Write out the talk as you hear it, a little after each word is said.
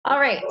All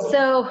right,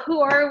 so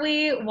who are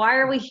we? Why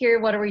are we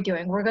here? What are we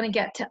doing? We're going to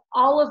get to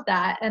all of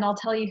that, and I'll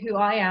tell you who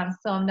I am,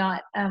 so I'm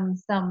not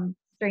some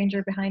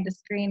stranger behind a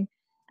screen.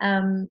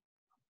 Um,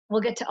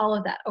 we'll get to all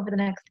of that over the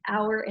next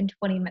hour and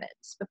 20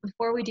 minutes. But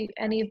before we do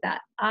any of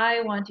that,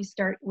 I want to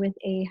start with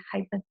a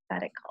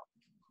hypothetical.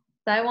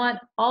 So I want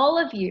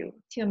all of you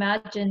to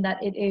imagine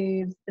that it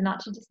is the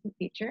not too distant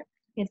future.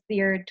 It's the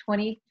year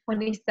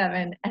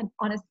 2027, and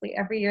honestly,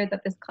 every year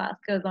that this class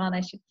goes on,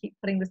 I should keep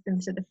putting this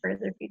into the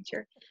further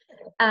future.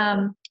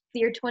 The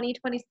year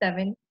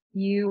 2027,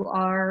 you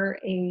are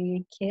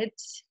a kid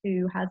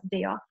who has a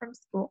day off from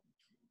school.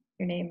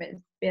 Your name is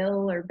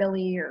Bill or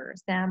Billy or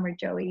Sam or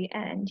Joey,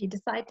 and you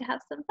decide to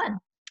have some fun.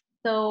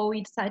 So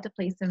you decide to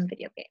play some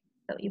video games.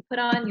 So you put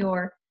on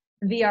your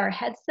VR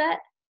headset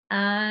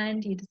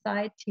and you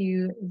decide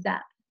to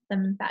zap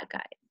some bad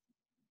guys.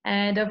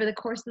 And over the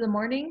course of the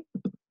morning,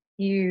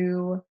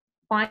 you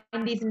find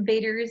these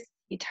invaders,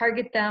 you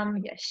target them,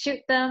 you shoot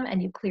them,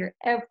 and you clear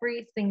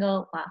every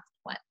single last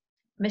one.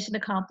 Mission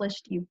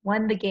accomplished, you've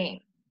won the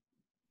game.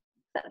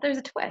 But there's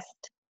a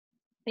twist.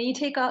 Then you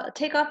take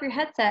off your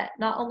headset,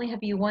 not only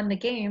have you won the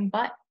game,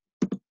 but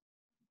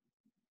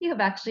you have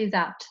actually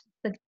zapped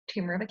the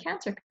tumor of a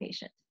cancer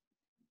patient.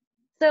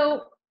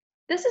 So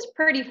this is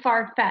pretty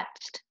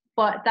far-fetched,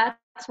 but that's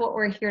what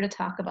we're here to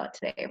talk about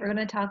today. We're going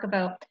to talk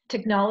about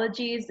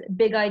technologies,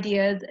 big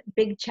ideas,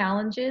 big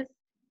challenges,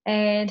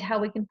 and how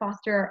we can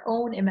foster our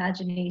own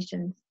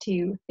imaginations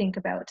to think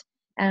about,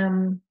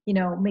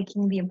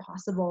 making the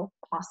impossible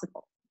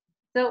possible.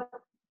 So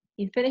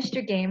you finished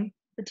your game,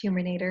 the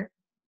Tumornator,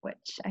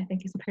 which I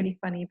think is pretty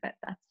funny, but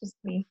that's just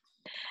me.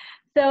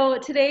 So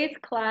today's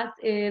class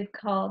is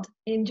called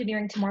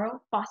Engineering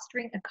Tomorrow,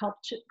 Fostering a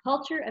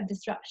Culture of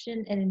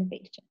Disruption and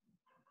Innovation.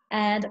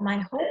 And my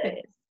hope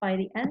is by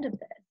the end of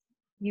this,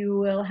 you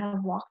will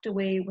have walked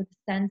away with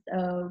a sense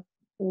of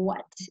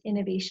what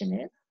innovation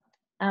is,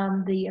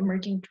 the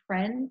emerging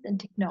trends and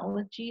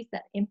technologies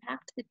that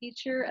impact the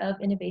future of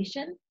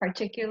innovation,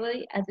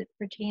 particularly as it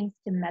pertains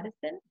to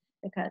medicine,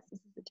 because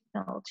this is the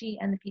technology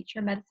and the future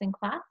of medicine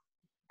class,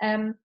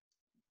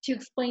 to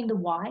explain the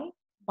why.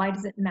 Why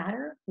does it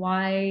matter?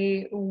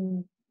 Why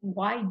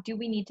do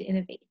we need to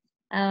innovate?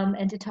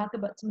 And to talk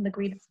about some of the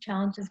greatest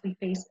challenges we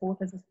face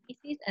both as a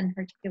species and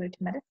particular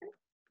to medicine.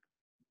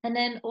 And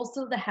then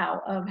also the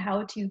how of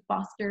how to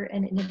foster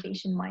an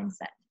innovation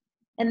mindset.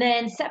 And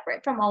then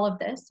separate from all of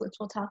this, which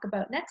we'll talk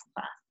about next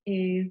class,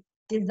 is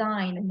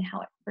design and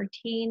how it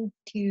pertains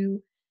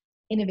to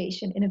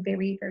innovation in a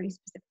very, very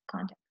specific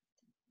context.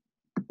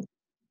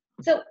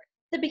 So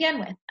to begin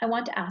with, I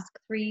want to ask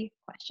 3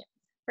 questions.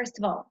 First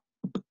of all,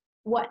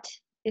 what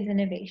is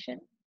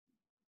innovation?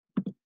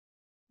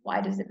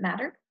 Why does it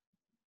matter?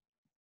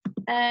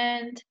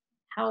 And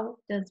how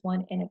does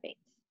one innovate?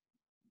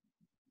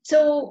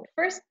 So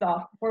first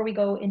off, before we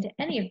go into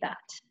any of that,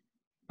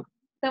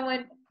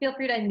 someone feel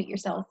free to unmute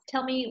yourselves.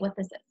 Tell me what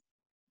this is.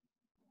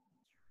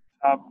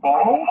 A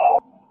bottle?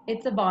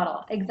 It's a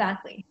bottle,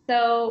 exactly.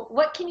 So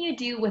what can you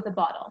do with a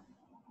bottle?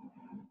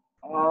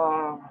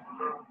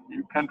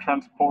 You can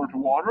transport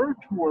water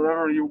to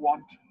wherever you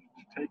want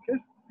to take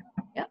it.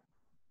 Yep.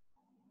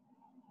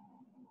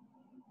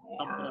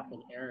 Pump it up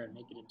in air and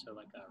make it into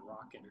like a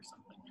rocket or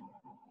something.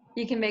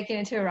 You can make it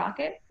into a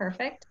rocket.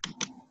 Perfect.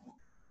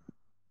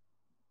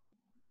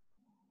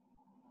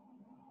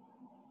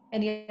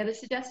 Any other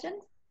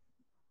suggestions?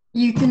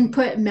 You can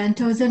put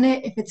Mentos in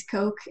it if it's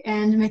Coke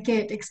and make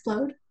it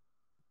explode.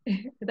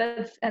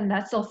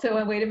 That's also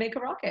a way to make a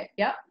rocket.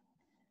 Yep.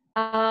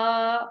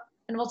 And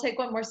we'll take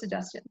one more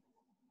suggestion.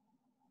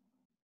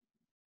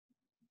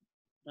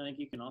 I think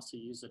you can also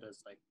use it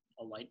as like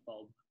a light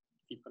bulb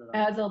if you put it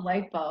on. As a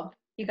light bulb.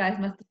 You guys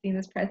must have seen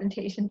this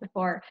presentation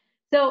before.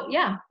 So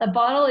yeah, a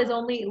bottle is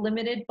only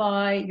limited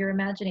by your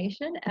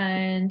imagination,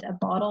 and a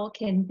bottle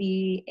can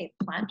be a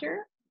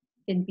planter,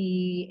 can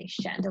be a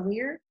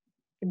chandelier,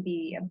 can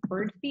be a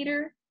bird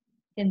feeder,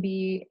 can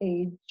be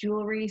a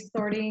jewelry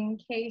sorting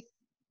case,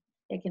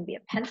 it can be a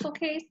pencil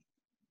case,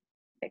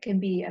 it can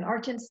be an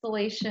art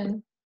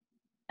installation,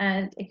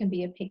 and it can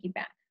be a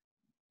piggyback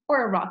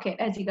or a rocket,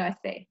 as you guys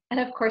say. And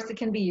of course, it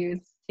can be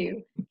used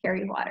to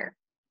carry water.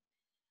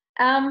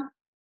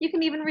 You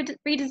can even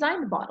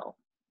redesign the bottle.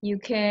 You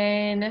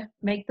can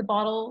make the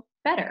bottle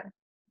better.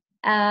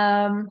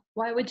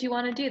 Why would you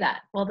want to do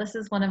that? Well, this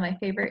is one of my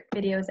favorite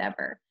videos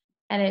ever,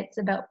 and it's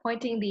about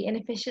pointing the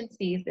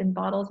inefficiencies in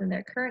bottles in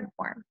their current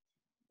form.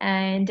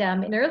 And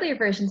in earlier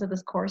versions of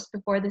this course,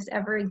 before this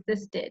ever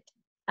existed,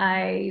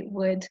 I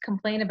would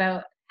complain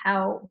about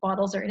how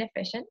bottles are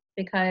inefficient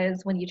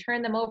because when you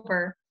turn them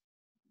over,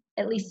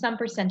 at least some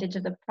percentage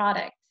of the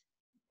product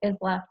is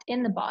left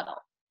in the bottle.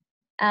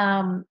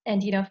 And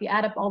if you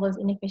add up all those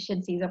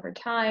inefficiencies over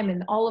time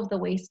and all of the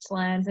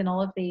wastelands and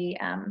all of the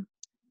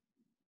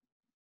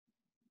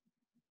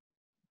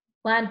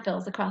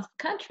landfills across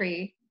the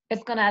country,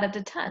 it's going to add up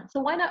to tons. So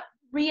why not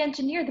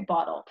re-engineer the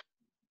bottle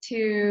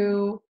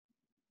to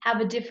have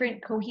a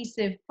different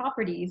cohesive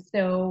properties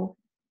so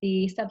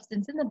the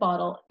substance in the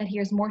bottle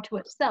adheres more to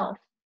itself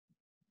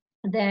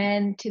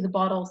then to the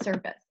bottle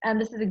surface. And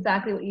this is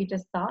exactly what you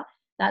just saw.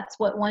 That's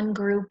what one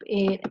group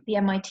at the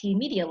MIT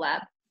Media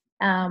Lab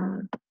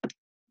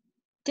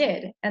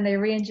did, and they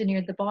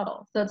re-engineered the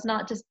bottle. So it's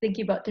not just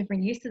thinking about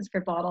different uses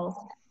for bottles,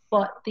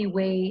 but the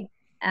way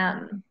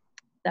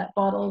that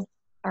bottles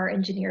are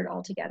engineered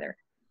altogether.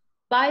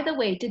 By the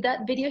way, did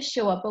that video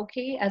show up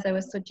okay as I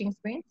was switching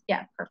screens?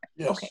 Yeah, perfect.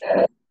 Yes.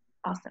 Okay,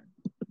 awesome.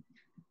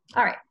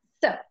 All right,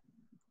 so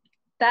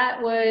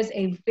that was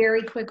a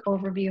very quick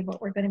overview of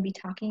what we're going to be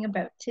talking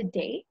about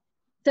today.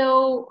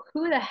 So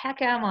who the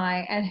heck am I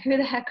and who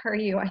the heck are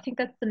you? I think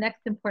that's the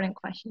next important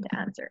question to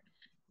answer.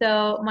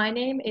 So my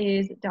name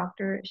is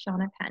Dr.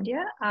 Shawna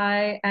Pandya.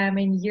 I am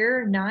in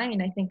year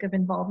 9, I think, of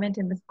involvement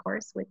in this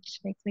course, which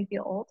makes me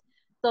feel old.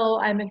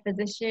 So I'm a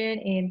physician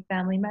in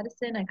family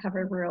medicine. I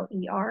cover rural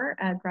ER,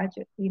 a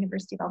graduate at the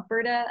University of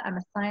Alberta. I'm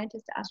a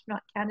scientist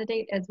astronaut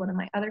candidate as one of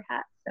my other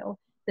hats. So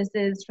this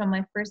is from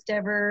my first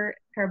ever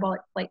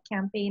parabolic flight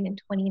campaign in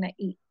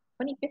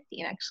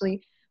 2015,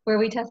 actually, where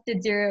we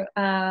tested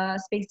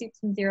spacesuits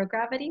in zero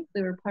gravity.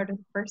 We were part of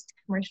the first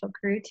commercial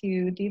crew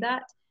to do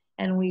that,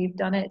 and we've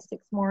done it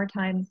 6 more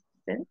times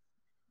since.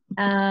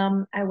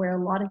 I wear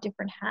a lot of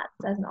different hats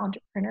as an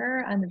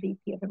entrepreneur. I'm the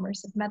VP of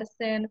Immersive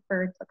Medicine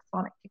for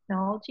Sonic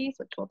Technologies,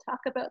 which we'll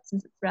talk about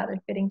since it's rather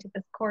fitting to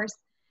this course.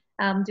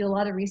 Do a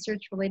lot of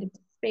research related to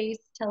space,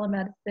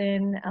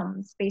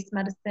 telemedicine, space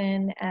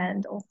medicine,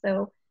 and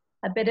also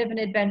a bit of an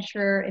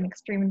adventurer in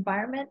extreme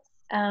environments.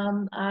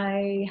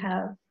 I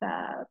have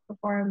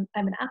I'm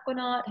an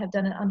aquanaut, have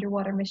done an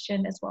underwater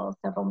mission as well as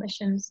several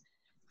missions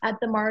at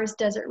the Mars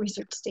Desert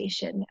Research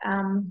Station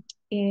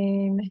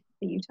in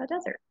the Utah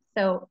desert.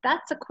 So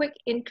that's a quick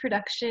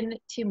introduction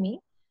to me.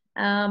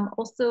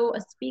 Also a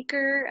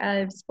speaker.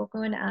 I've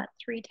spoken at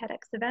 3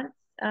 TEDx events.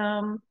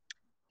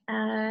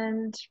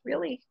 And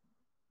really,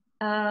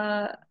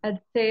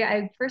 I'd say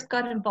I first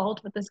got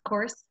involved with this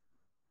course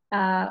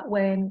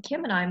when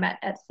Kim and I met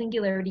at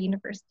Singularity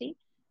University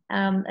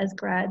as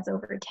grads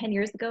over 10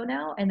 years ago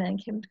now. And then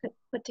Kim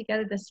put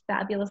together this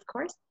fabulous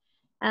course.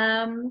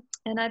 And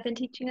I've been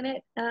teaching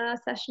it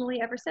sessionally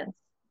ever since.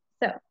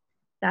 So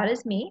that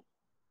is me.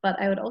 But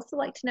I would also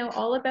like to know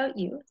all about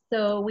you.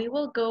 So we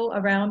will go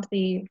around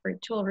the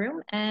virtual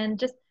room and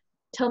just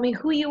tell me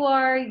who you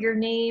are, your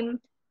name,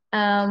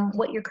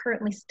 what you're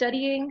currently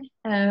studying,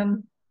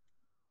 and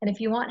if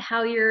you want,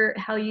 how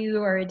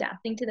you are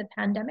adapting to the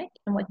pandemic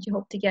and what you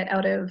hope to get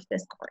out of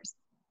this course.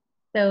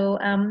 So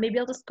maybe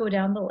I'll just go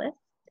down the list.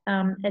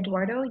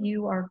 Eduardo,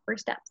 you are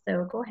first up,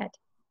 so go ahead.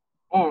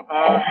 Oh,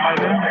 my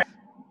name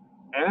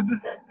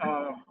is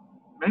Ed.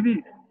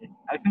 Maybe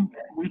I think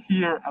we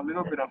hear a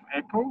little bit of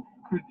echo.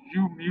 Could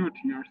you mute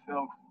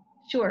yourself?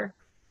 Sure.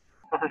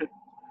 Sorry.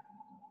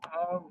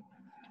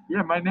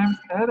 Yeah, my name's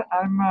Ed.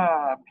 I'm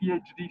a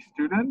PhD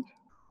student.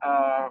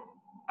 I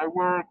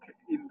work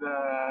in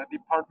the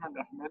Department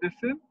of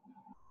Medicine.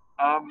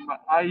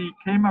 I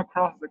came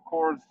across the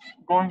course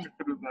going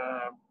through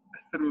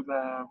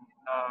the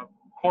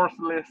course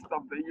list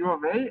of the U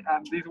of A,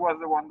 and this was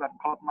the one that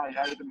caught my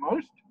eye the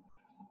most.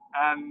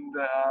 And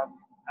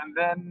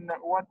then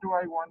what do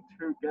I want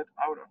to get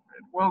out of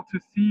it? Well, to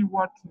see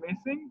what's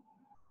missing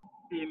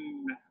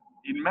in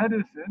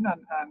medicine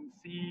and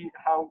see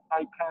how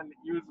I can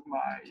use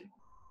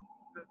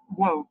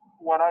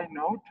what I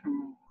know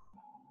to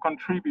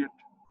contribute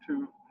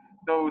to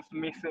those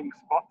missing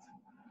spots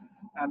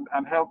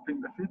and help in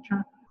the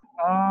future.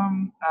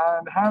 And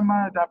how am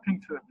I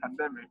adapting to the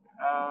pandemic?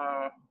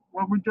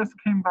 Well, we just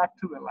came back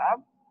to the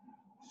lab,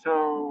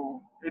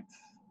 so it's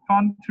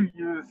fun to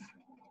use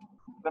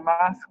the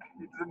mask.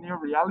 It's a new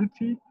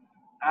reality,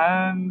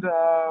 and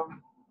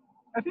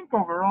I think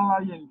overall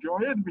I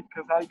enjoy it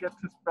because I get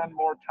to spend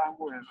more time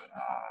with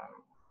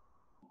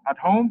at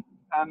home,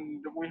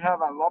 and we have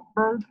a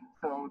lovebird,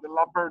 so the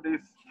lovebird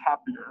is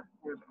happier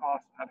with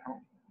us at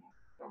home.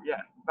 So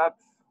yeah,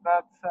 that's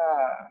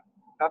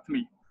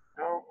me.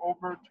 So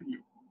over to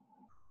you.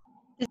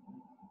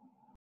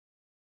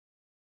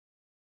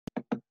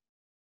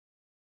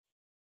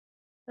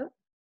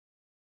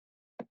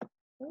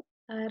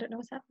 I don't know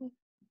what's happening.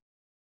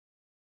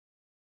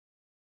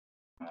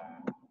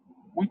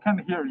 We can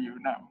hear you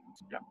now.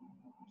 Yep.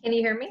 Can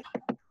you hear me?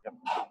 Yep.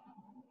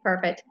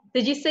 Perfect.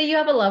 Did you say you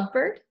have a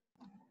lovebird?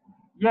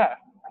 Yeah.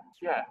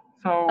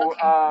 So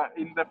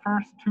Okay. in the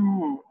first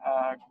 2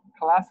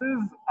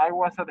 classes, I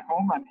was at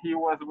home and he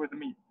was with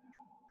me.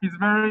 He's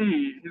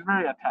very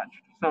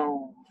attached.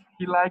 So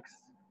he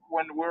likes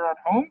when we're at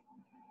home.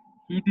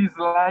 He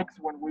dislikes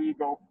when we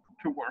go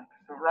to work.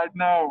 So right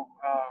now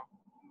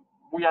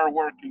we are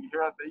working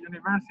here at the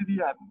university,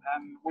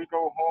 and we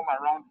go home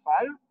around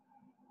 5.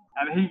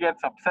 And he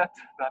gets upset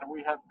that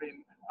we have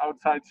been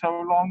outside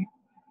so long.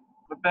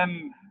 But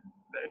then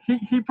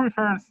he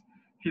prefers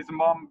his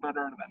mom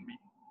better than me.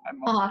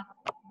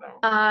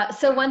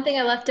 So one thing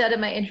I left out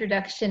of my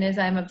introduction is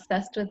I'm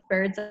obsessed with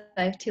birds.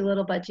 I have 2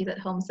 little budgies at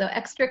home, so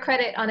extra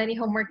credit on any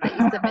homework that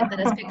you submit that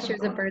has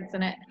pictures of birds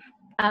in it.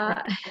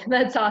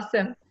 That's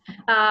awesome.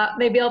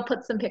 Maybe I'll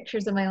put some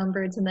pictures of my own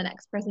birds in the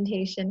next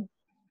presentation.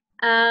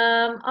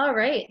 All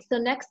right. So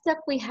next up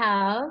we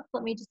have,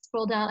 let me just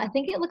scroll down. I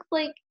think it looks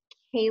like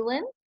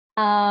Kaylin.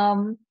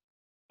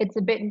 It's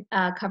a bit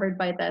covered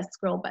by the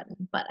scroll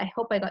button, but I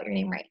hope I got your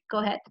name right. Go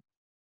ahead.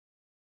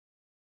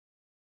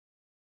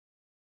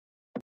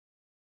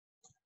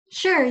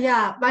 Sure,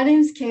 yeah. My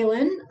name's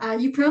Kaylin.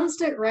 You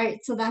pronounced it right,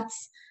 so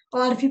that's a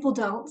lot of people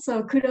don't.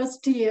 So kudos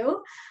to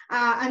you.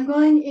 I'm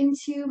going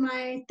into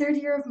my third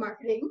year of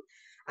marketing.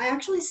 I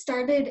actually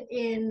started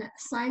in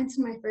science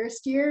in my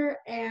first year,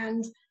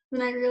 and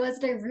then I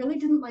realized I really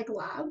didn't like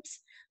labs,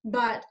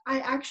 but I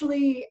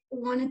actually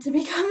wanted to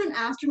become an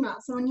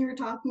astronaut. So when you were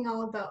talking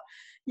all about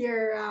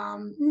your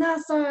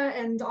NASA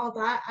and all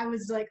that, I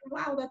was like,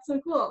 wow, that's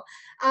so cool.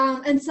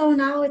 And so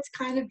now it's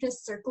kind of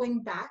just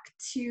circling back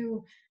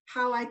to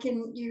how I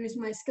can use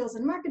my skills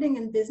in marketing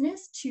and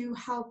business to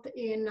help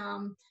in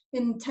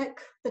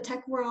tech, the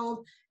tech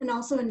world, and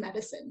also in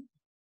medicine.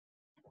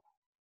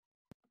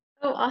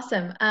 Oh,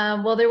 awesome.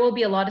 Well, there will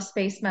be a lot of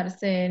space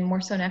medicine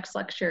more so next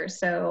lecture.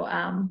 So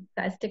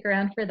guys, stick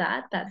around for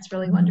that. That's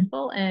really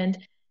wonderful. And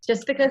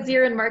just because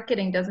you're in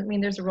marketing doesn't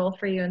mean there's a role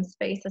for you in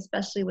space,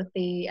 especially with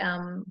the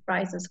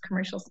rise of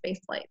commercial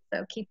space flight.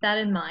 So keep that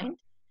in mind.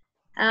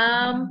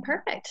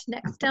 Perfect.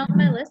 Next down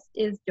my list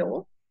is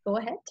Joel. Go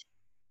ahead.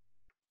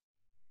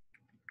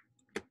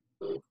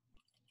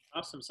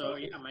 Awesome. So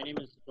yeah, my name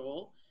is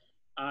Joel.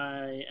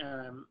 I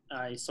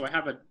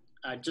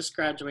just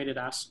graduated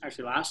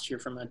actually last year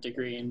from a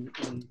degree in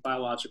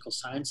biological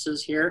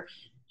sciences here,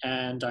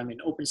 and I'm in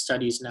open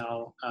studies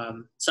now.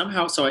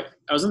 Somehow, so I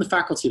was in the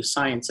Faculty of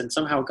Science and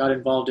somehow got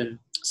involved in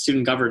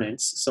student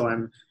governance. So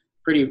I'm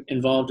pretty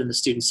involved in the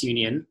Students'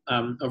 Union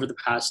over the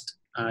past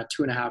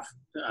 2.5,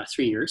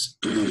 3 years.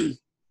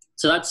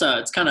 So that's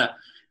it's kind of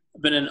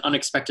been an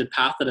unexpected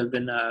path that I've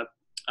been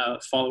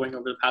following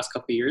over the past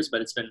couple of years,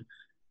 but it's been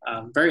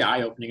very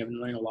eye-opening. I've been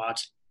learning a lot.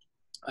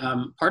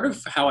 Part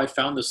of how I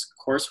found this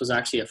course was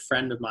actually a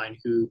friend of mine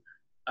who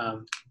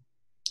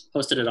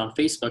posted it on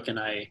Facebook, and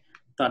I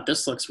thought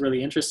this looks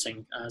really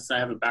interesting. So I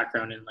have a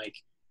background in like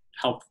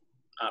health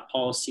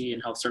policy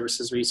and health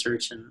services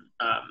research, and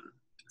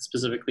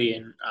specifically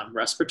in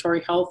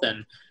respiratory health.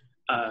 And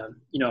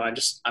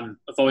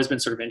I've always been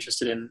sort of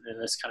interested in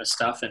this kind of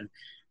stuff, and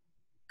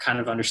kind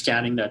of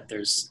understanding that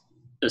there's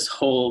this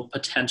whole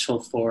potential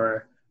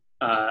for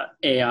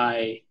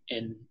AI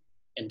in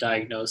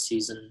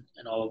diagnoses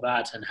and all of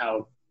that, and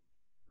how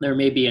there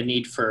may be a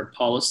need for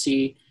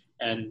policy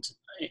and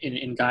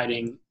in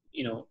guiding,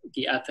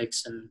 the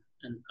ethics and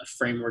a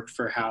framework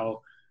for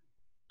how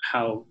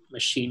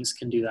machines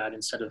can do that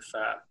instead of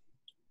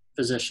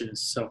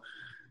physicians. So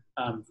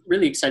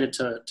really excited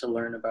to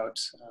learn about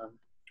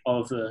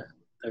all of the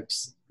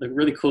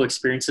really cool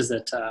experiences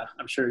that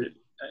I'm sure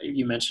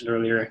you mentioned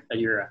earlier, that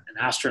you're an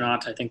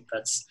astronaut. I think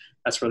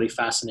that's really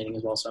fascinating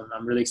as well. So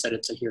I'm really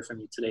excited to hear from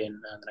you today in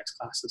the next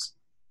classes.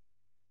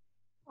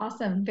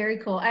 Awesome, very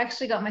cool. I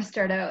actually got my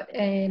start out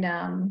in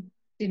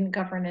student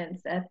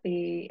governance at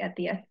the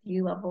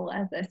SU level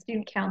as a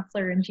student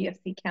counselor and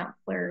GFC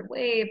counselor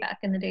way back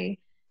in the day.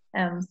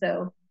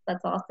 So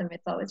that's awesome.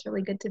 It's always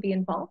really good to be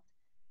involved.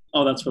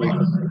 Oh, that's really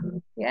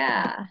cool.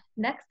 Yeah.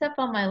 Next up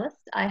on my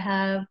list, I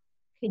have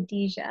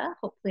Khadija.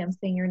 Hopefully I'm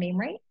saying your name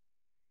right.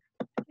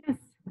 Yes.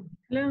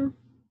 Hello.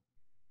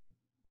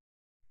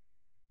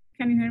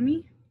 Can you hear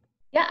me?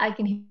 Yeah, I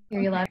can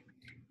hear you loud.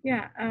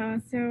 Yeah,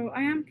 so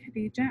I am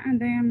Khadija,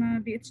 and I am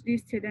a PhD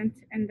student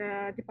in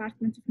the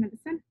Department of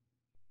Medicine.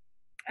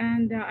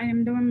 And I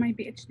am doing my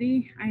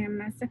PhD. I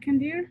am a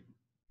second year.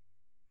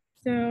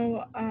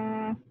 So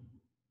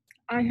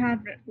I have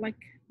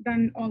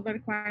done all the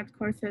required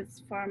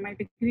courses for my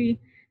degree,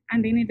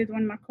 and they needed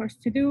one more course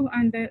to do.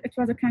 And it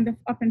was a kind of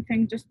open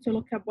thing just to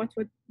look up what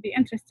would be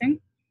interesting.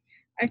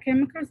 I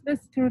came across this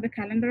through the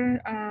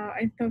calendar.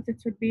 I thought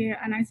it would be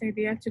a nice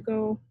idea to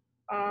go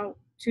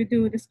to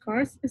do this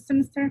course this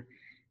semester,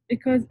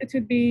 because it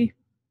would be,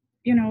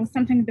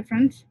 something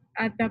different,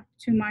 add up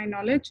to my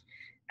knowledge.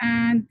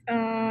 And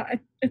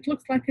it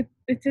looks like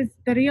it is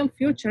the real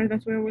future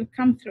that we will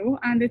come through.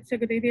 And it's a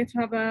good idea to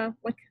have a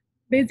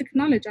basic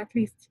knowledge, at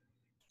least,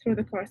 through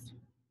the course.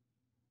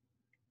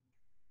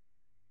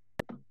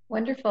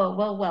 Wonderful.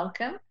 Well,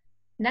 welcome.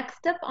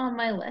 Next up on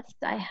my list,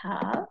 I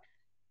have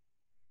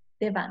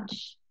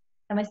Devansh.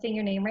 Am I saying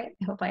your name right?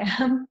 I hope I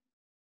am.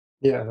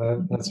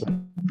 Yeah, that's right.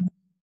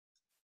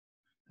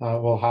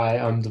 Well, hi,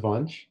 I'm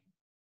Devansh,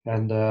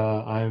 and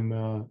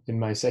I'm in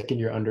my second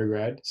year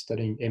undergrad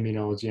studying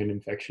immunology and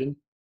infection.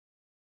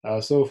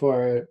 So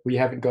far, we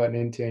haven't gotten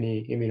into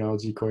any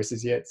immunology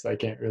courses yet, so I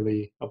can't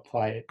really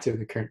apply it to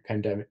the current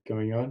pandemic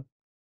going on.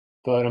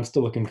 But I'm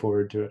still looking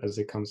forward to it as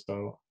it comes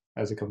along.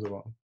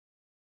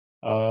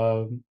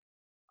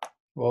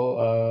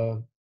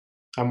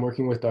 I'm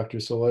working with Dr.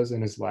 Solas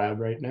in his lab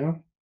right now,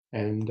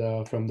 and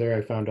from there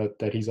I found out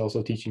that he's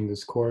also teaching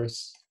this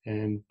course,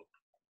 and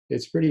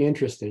it's pretty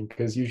interesting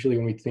because usually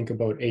when we think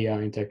about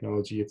AI and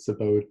technology, it's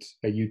about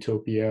a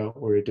utopia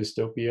or a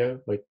dystopia,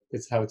 like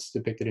it's how it's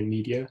depicted in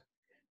media.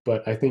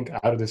 But I think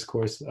out of this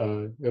course,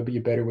 it'll be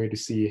a better way to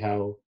see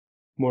how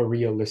more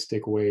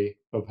realistic way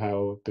of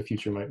how the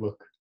future might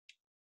look.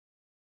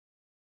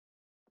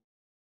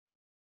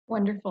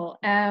 Wonderful.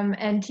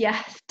 And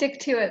yeah, stick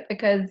to it,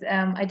 because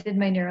I did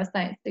my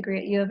neuroscience degree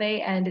at U of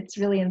A, and it's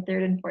really in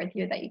third and fourth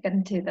year that you get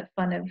into the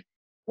fun of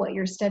what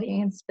you're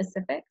studying in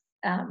specifics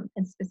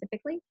and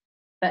specifically.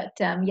 But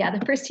yeah,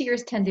 the first 2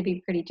 years tend to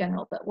be pretty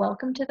general, but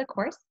welcome to the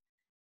course.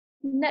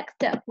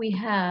 Next up, we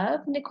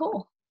have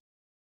Nicole.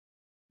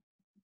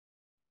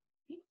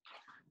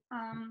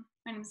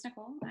 My name is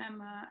Nicole.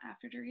 I'm an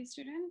after-degree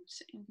student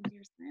in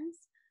computer science.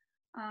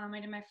 I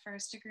did my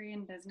first degree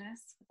in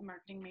business with a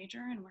marketing major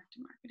and worked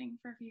in marketing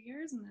for a few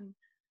years, and then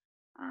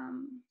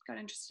got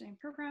interested in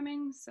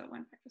programming, so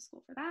went back to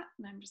school for that,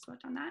 and I'm just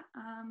about done that.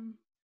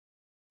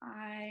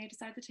 I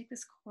decided to take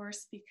this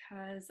course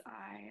because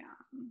I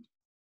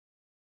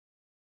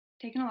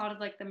taken a lot of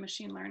like the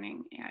machine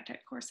learning AI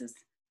type courses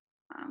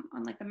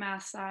on like the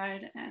math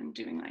side and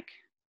doing like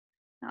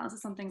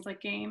analysis on things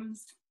like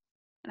games,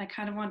 and I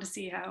kind of wanted to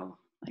see how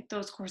like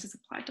those courses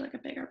apply to like a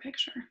bigger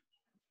picture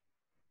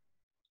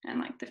and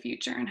like the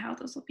future and how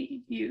those will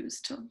be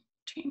used to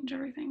change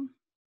everything.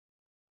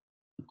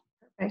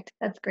 Perfect.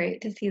 That's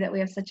great to see that we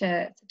have such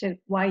a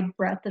wide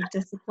breadth of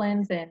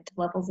disciplines and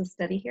levels of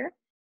study here.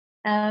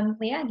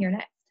 Leanne, you're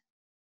next.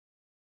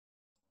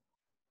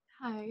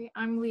 Hi,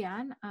 I'm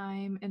Leanne.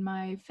 I'm in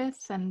my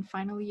 5th and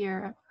final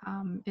year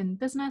in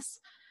business,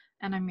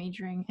 and I'm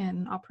majoring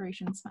in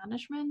operations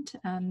management.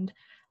 And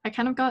I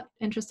kind of got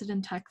interested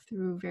in tech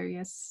through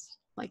various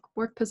like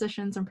work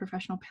positions and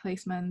professional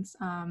placements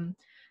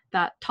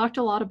that talked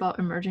a lot about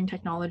emerging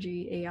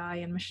technology, AI,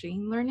 and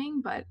machine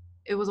learning, but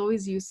it was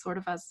always used sort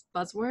of as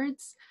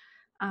buzzwords.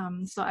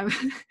 So I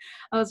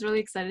was really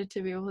excited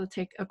to be able to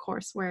take a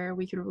course where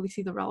we could really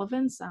see the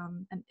relevance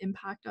and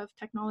impact of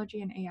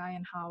technology and AI,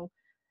 and how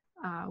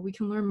we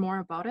can learn more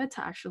about it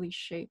to actually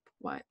shape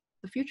what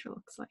the future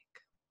looks like.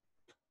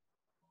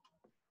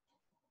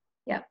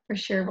 Yeah, for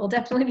sure. We'll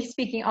definitely be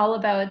speaking all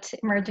about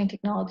emerging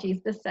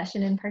technologies this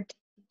session in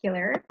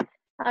particular.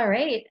 All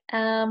right,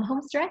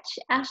 home stretch.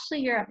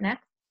 Ashley, you're up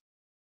next.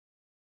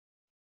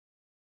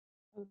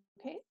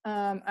 Okay,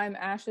 I'm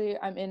Ashley.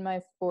 I'm in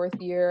my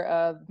 4th year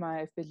of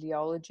my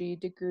physiology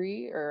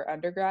degree or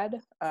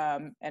undergrad,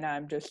 and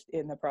I'm just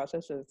in the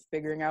process of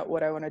figuring out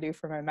what I want to do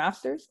for my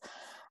master's.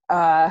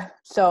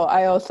 So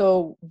I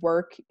also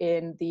work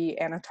in the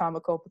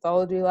anatomical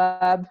pathology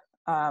lab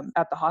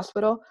at the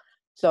hospital.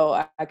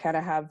 So I kind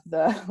of have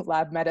the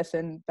lab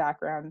medicine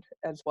background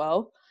as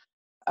well.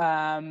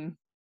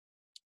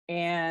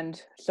 And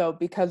so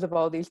because of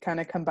all these kind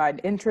of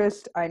combined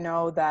interests, I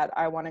know that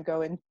I want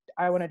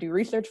to do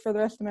research for the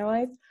rest of my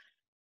life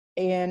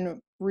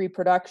in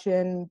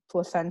reproduction,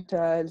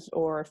 placentas,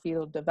 or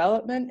fetal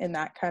development in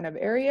that kind of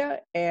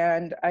area.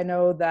 And I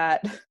know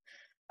that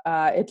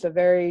it's a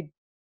very,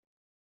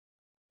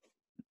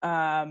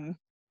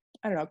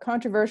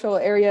 controversial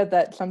area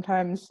that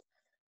sometimes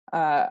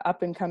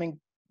up and coming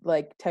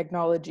like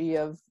technology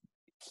of,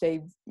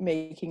 say,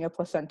 making a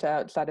placenta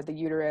outside of the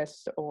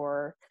uterus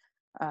or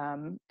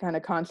kind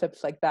of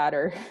concepts like that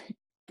are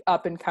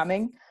up and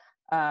coming.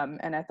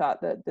 And I thought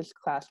that this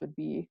class would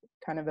be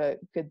kind of a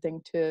good thing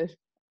to,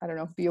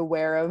 be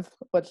aware of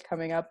what's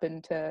coming up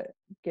and to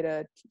get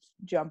a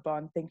jump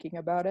on thinking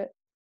about it.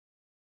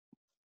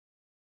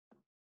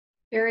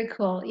 Very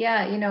cool.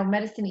 Yeah,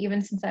 medicine,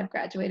 even since I've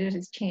graduated,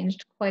 has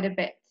changed quite a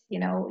bit.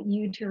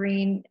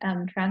 Uterine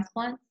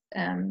transplants,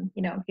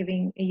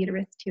 giving a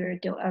uterus to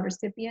a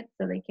recipient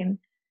so they can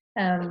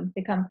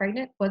become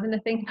pregnant wasn't a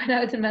thing when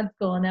I was in med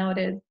school, and now it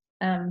is.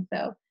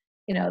 So,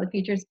 the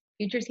future's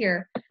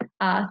here,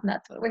 and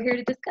that's what we're here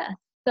to discuss.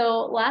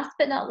 So, last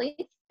but not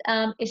least,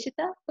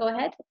 Ishita, go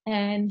ahead,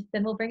 and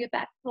then we'll bring it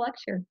back to the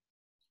lecture.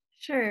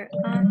 Sure.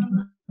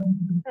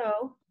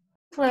 So,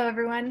 hello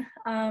everyone.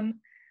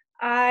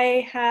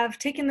 I have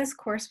taken this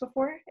course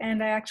before,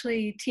 and I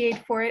actually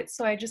TA'd for it.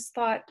 So I just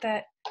thought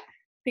that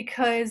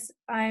because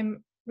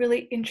I'm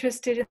really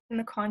interested in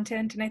the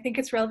content and I think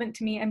it's relevant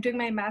to me, I'm doing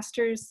my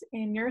master's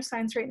in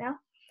neuroscience right now.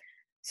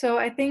 So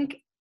I think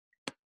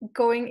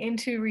going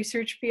into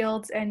research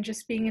fields and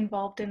just being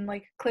involved in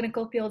like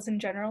clinical fields in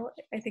general,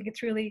 I think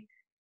it's really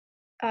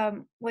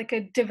like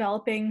a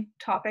developing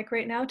topic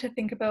right now to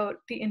think about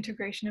the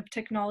integration of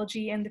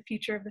technology and the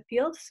future of the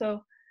field.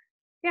 So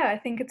yeah, I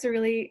think it's a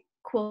really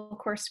cool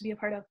course to be a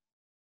part of.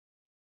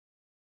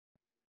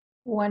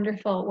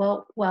 Wonderful.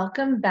 Well,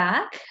 welcome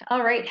back.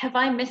 All right, have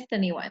I missed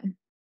anyone?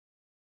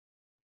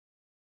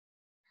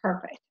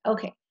 Perfect.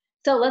 Okay,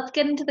 so let's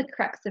get into the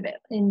crux of it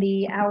in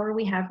the hour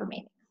we have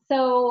remaining.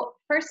 So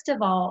first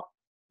of all,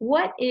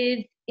 what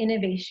is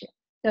innovation?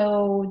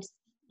 So just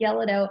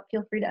yell it out.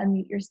 Feel free to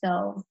unmute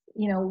yourselves.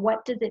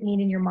 What does it mean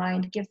in your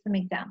mind? Give some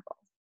examples.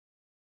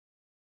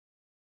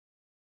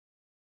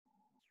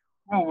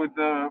 Well, with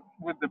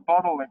the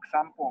bottle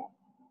example,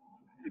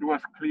 it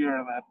was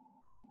clear that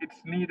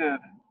it's needed.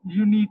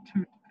 You need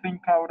to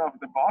think out of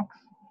the box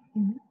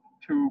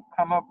to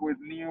come up with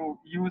new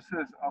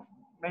uses of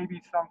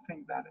maybe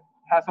something that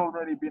has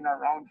already been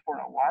around for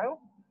a while.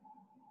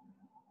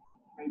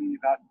 Maybe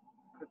that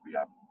could be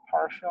a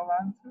partial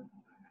answer.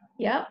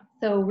 Yeah,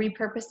 so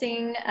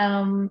repurposing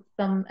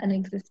an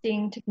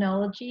existing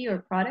technology or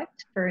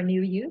product for a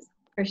new use,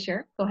 for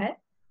sure. Go ahead.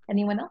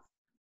 Anyone else?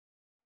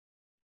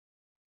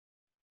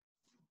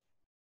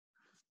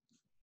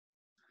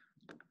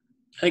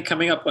 I think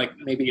coming up like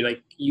maybe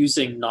like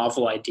using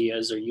novel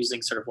ideas or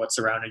using sort of what's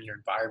around in your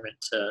environment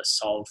to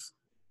solve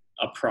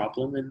a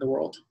problem in the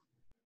world.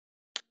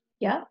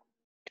 Yeah,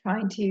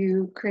 trying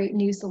to create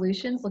new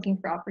solutions, looking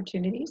for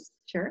opportunities.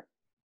 Sure.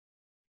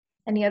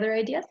 Any other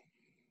ideas?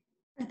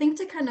 I think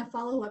to kind of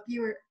follow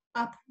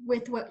up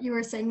with what you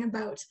were saying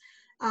about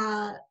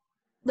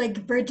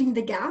like bridging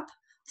the gap.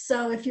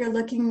 So if you're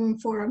looking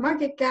for a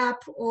market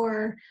gap,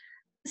 or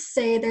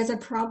say there's a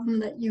problem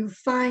that you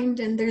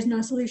find and there's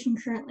no solution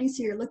currently,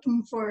 so you're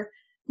looking for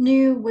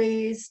new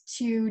ways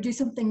to do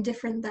something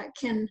different that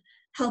can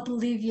help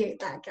alleviate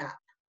that gap.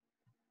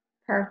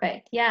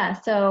 Perfect. Yeah.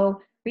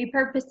 So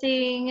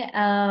repurposing,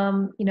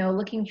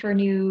 looking for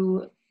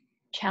new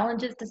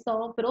challenges to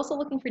solve, but also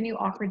looking for new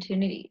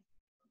opportunities.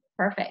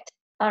 Perfect.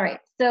 All right.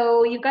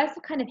 So you guys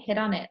have kind of hit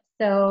on it.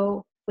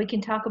 So we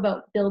can talk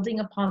about building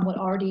upon what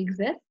already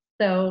exists.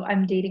 So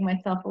I'm dating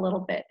myself a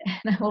little bit,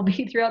 and I will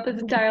be throughout this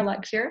entire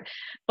lecture.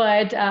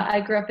 But I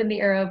grew up in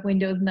the era of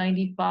Windows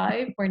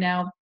 95. We're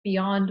now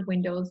beyond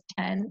Windows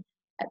 10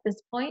 at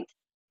this point.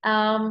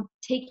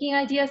 Taking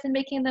ideas and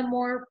making them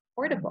more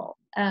portable.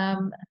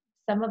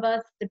 Some of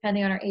us,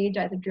 depending on our age,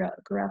 either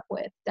grew up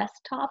with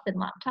desktop and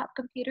laptop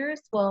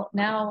computers. Well,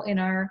 now in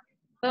our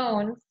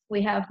phones,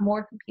 we have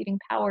more computing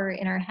power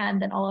in our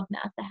hand than all of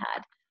NASA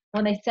had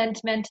when they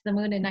sent men to the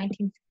moon in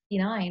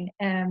 1969.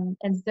 And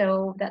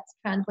so that's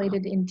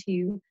translated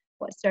into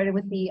what started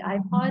with the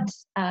iPod,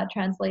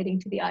 translating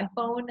to the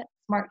iPhone,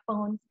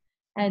 smartphones,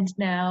 and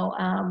now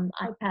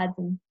iPads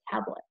and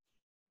tablets.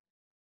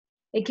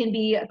 It can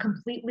be a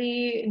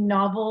completely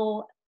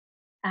novel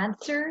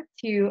answer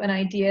to an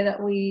idea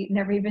that we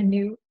never even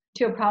knew,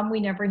 to a problem we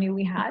never knew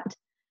we had,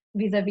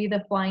 vis-a-vis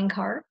the flying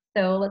car.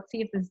 So let's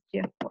see if this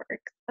GIF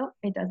works. Oh,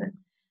 it doesn't.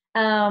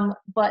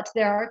 But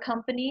there are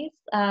companies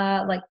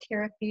like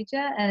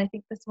TerraFugia, and I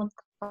think this one's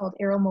called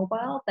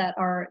Aeromobile, that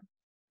are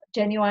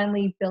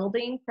genuinely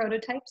building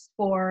prototypes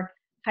for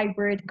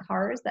hybrid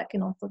cars that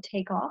can also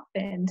take off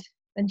and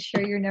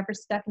ensure you're never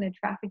stuck in a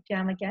traffic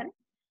jam again.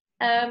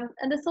 And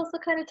this also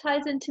kind of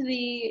ties into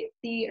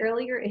the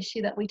earlier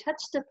issue that we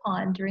touched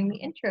upon during the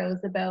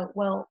intros about,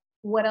 well,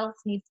 what else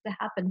needs to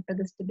happen for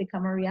this to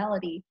become a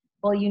reality?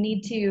 Well,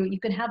 you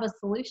can have a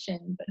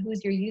solution, but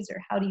who's your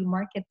user? How do you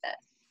market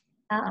this?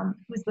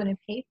 Who's going to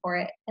pay for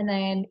it? And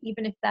then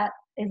even if that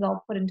is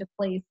all put into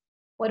place,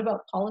 what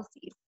about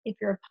policies? If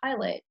you're a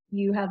pilot,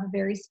 you have a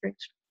very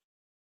strict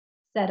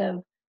set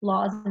of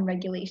laws and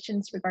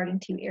regulations regarding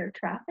to air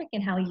traffic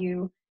and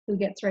who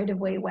gets right of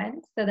way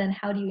when. So then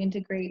how do you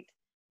integrate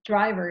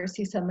drivers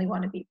who suddenly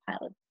want to be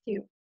pilots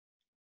too?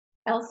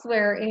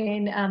 Elsewhere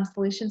in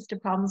solutions to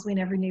problems we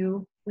never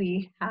knew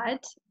we had,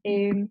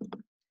 in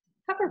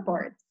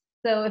hoverboards.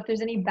 So if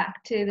there's any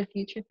Back to the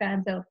Future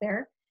fans out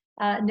there,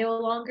 no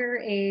longer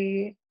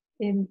in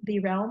the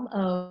realm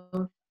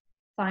of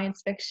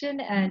science fiction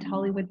and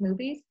Hollywood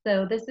movies.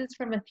 So this is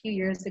from a few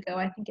years ago.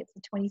 I think it's a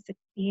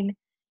 2016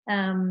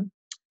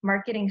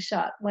 marketing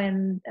shot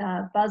when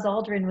Buzz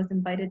Aldrin was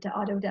invited to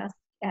Autodesk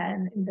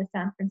and in the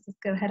San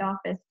Francisco head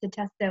office to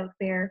test out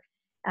their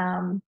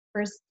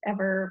first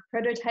ever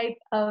prototype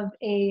of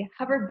a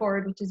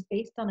hoverboard, which is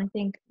based on, I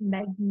think,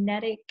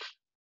 magnetic,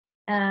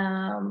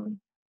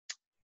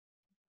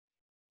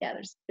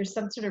 there's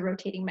some sort of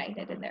rotating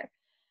magnet in there.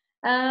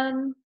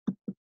 And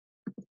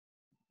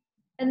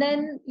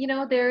then,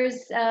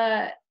 there's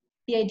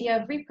the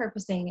idea of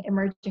repurposing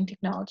emerging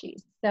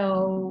technologies.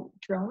 So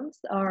drones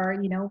are,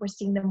 we're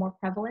seeing them more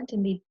prevalent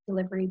in the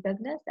delivery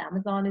business.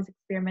 Amazon is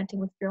experimenting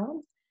with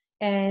drones.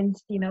 And,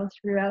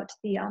 throughout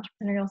the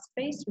entrepreneurial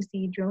space, we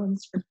see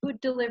drones for food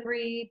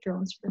delivery,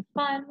 drones for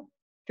fun,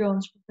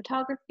 drones for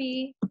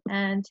photography,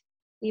 and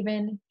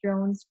even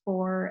drones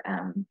for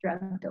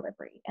drug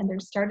delivery. And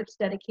there's startups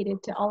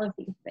dedicated to all of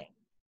these things.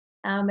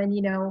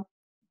 And,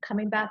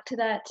 coming back to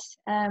that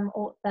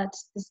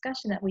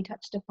discussion that we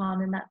touched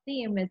upon, and that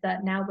theme is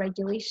that now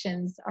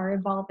regulations are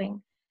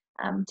evolving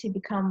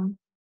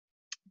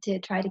to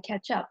try to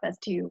catch up as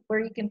to where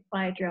you can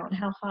fly a drone,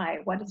 how high,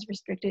 what is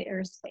restricted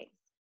airspace.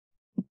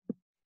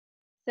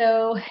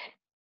 So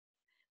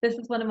this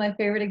is one of my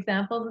favorite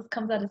examples. This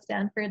comes out of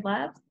Stanford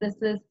Labs. This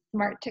is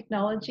smart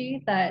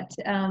technology that,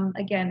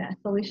 again, a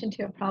solution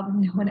to a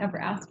problem no one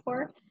ever asked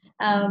for.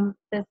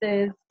 This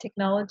is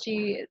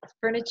technology, it's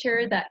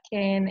furniture that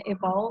can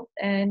evolve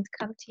and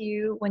come to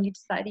you when you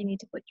decide you need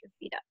to put your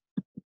feet up.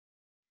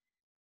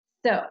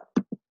 So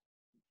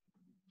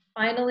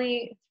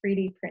finally,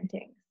 3D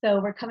printing. So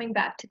we're coming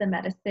back to the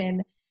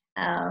medicine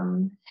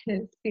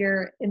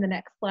sphere in the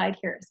next slide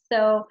here.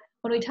 So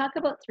when we talk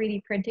about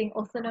 3D printing,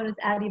 also known as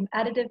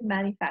additive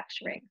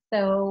manufacturing.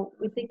 So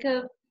we think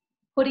of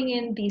putting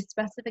in the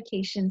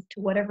specifications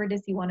to whatever it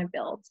is you want to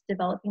build,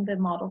 developing the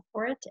model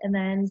for it, and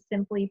then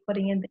simply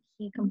putting in the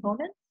key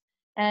components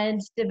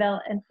and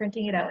develop and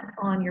printing it out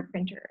on your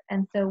printer.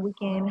 And so we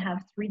can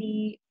have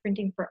 3D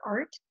printing for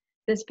art.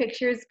 This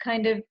picture is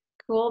kind of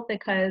cool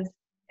because,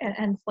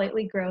 and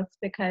slightly gross,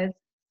 because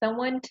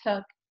someone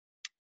took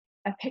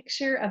a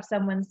picture of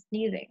someone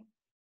sneezing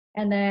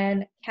and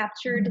then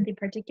captured the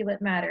particulate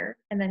matter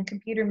and then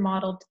computer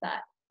modeled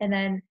that and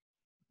then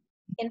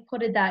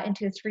inputted that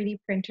into a 3D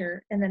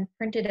printer and then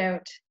printed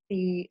out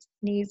the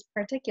sneeze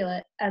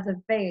particulate as a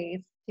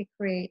vase to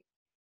create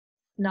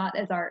snot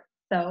as art.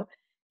 So,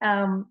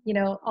 you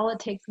know, all it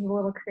takes is a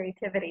little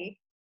creativity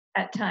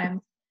at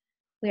times.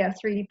 We have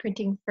 3D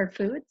printing for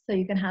food, so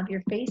you can have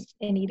your face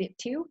and eat it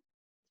too.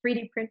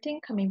 3D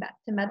printing, coming back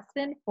to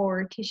medicine,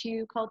 for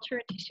tissue culture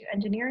and tissue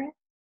engineering.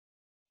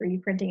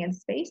 3D printing in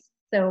space.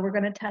 So we're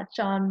going to touch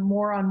on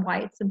more on why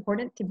it's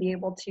important to be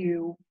able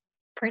to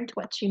print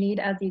what you need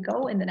as you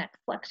go in the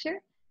next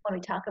lecture when we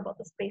talk about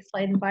the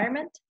spaceflight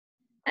environment.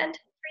 And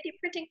 3D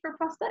printing for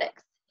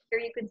prosthetics. Here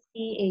you can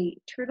see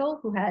a turtle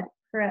who had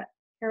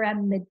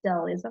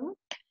pyramidalism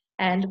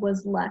and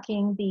was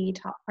lacking the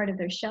top part of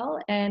their shell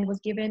and was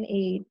given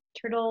a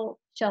turtle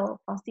shell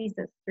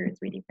prosthesis through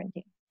 3D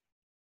printing.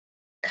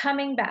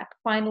 Coming back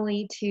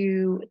finally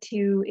to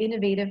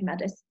innovative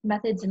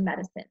methods in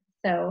medicine.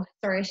 So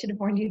sorry, I should have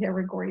warned you there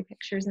were gory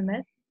pictures in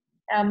this.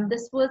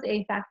 This was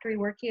a factory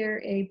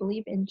worker, I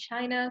believe in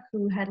China,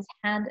 who had his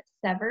hand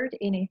severed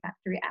in a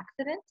factory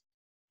accident.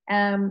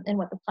 And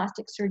what the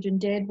plastic surgeon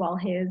did while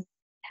his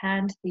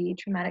hand, the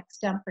traumatic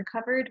stump,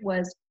 recovered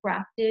was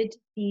grafted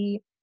the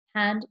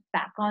hand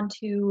back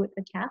onto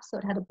the calf so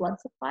it had a blood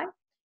supply.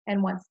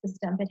 And once the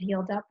stump had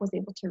healed up, was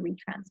able to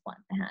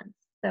retransplant the hands.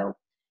 So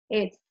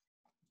it's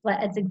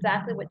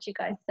exactly what you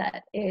guys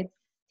said. It's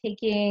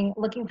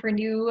looking for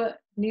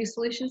new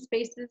solution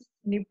spaces,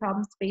 new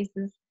problem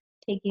spaces,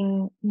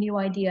 taking new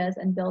ideas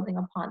and building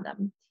upon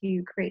them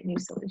to create new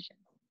solutions.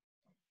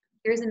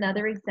 Here's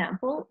another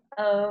example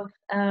of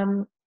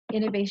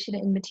innovation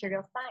in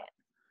material science.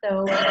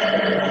 So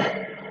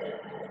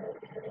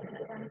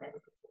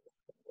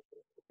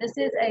this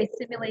is a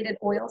simulated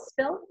oil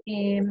spill,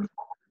 and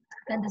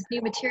this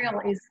new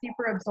material is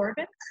super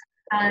absorbent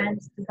and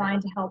it's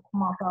designed to help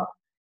mop up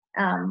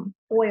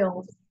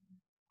oils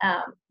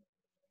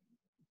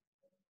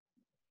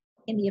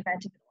in the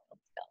event of an oil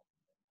spill.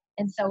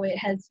 And so it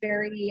has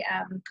very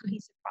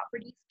cohesive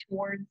properties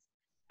towards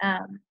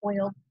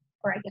oil,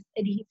 or I guess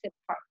adhesive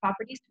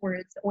properties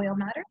towards oil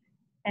matter,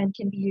 and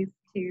can be used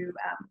to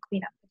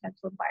clean up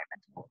potential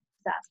environmental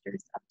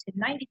disasters up to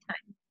 90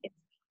 times its speed.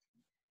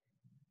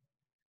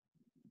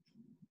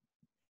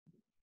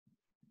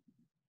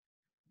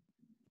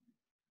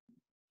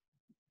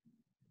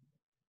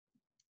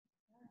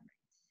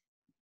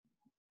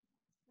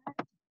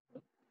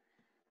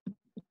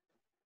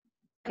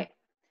 Okay,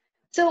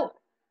 so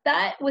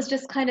that was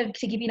just kind of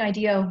to give you an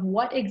idea of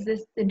what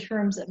exists in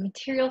terms of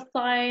material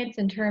science,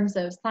 in terms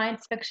of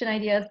science fiction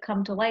ideas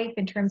come to life,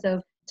 in terms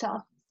of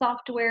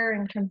software,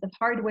 in terms of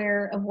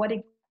hardware, of what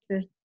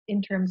exists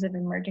in terms of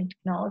emerging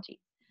technology.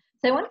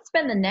 So I want to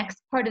spend the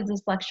next part of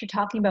this lecture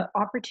talking about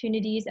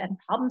opportunities and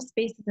problem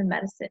spaces in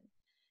medicine.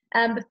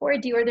 Before I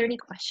do, are there any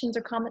questions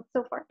or comments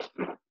so far?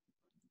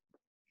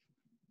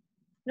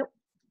 Nope.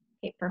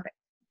 Okay, perfect.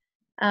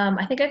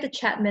 I think I have the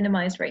chat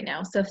minimized right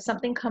now, so if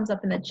something comes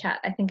up in the chat,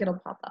 I think it'll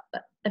pop up,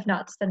 but if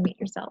not, just unmute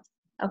yourselves.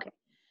 Okay,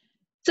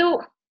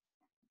 so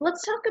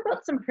let's talk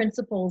about some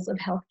principles of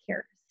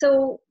healthcare.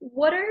 So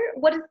what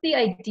is the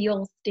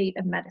ideal state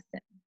of medicine?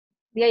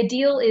 The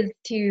ideal is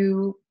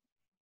to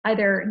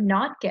either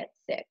not get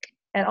sick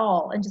at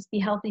all and just be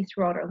healthy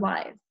throughout our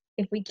lives.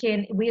 If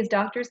we as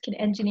doctors can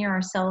engineer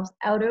ourselves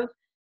out of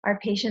our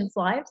patients'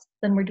 lives,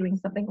 then we're doing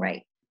something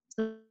right.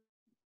 So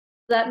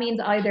that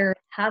means either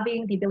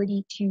having the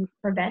ability to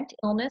prevent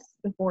illness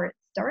before it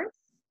starts,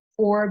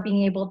 or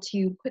being able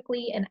to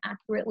quickly and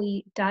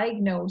accurately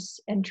diagnose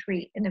and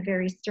treat in a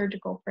very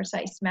surgical,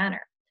 precise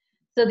manner.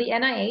 So the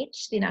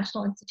NIH, the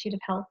National Institute of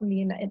Health in the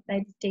United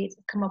States,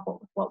 has come up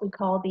with what we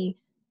call the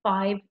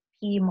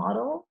 5P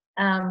model,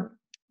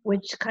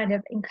 which kind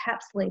of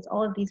encapsulates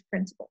all of these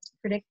principles: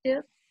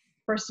 predictive,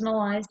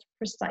 personalized,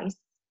 precise,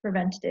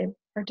 preventative,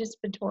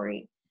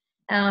 participatory,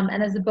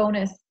 and as a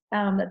bonus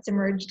that's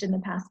emerged in the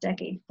past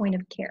decade, point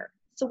of care.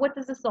 So what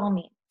does this all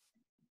mean?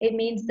 It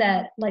means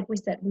that, like we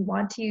said, we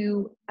want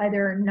to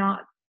either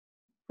not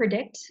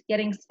predict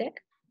getting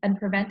sick and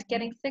prevent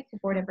getting sick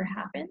before it ever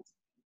happens.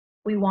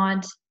 We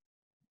want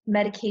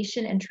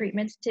medication and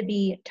treatment to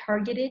be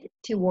targeted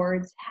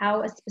towards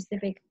how a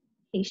specific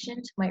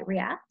patient might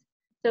react.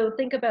 So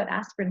think about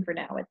aspirin for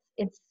now.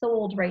 It's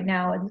sold right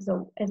now as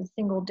a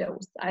single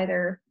dose,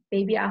 either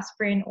baby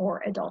aspirin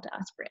or adult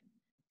aspirin.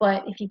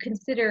 But if you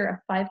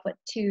consider a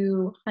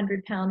 5'2",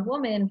 100-pound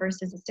woman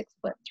versus a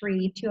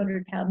 6'3",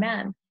 200-pound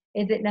man,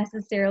 is it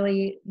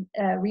necessarily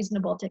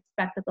reasonable to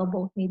expect that they'll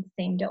both need the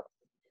same dose?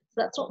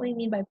 So that's what we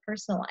mean by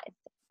personalized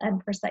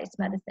and precise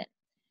medicine.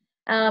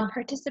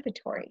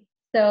 Participatory.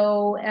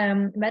 So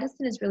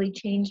medicine has really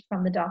changed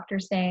from the doctor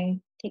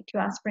saying, take 2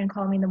 aspirin,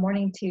 call me in the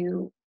morning,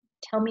 to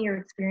tell me your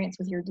experience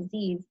with your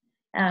disease,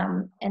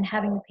 and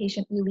having the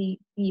patient really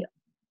be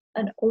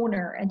an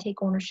owner and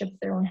take ownership of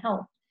their own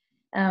health.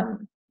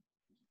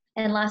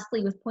 And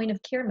lastly, with point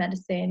of care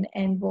medicine,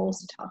 and we'll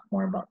also talk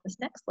more about this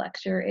next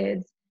lecture,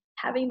 is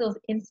having those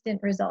instant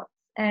results.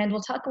 And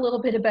we'll talk a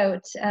little bit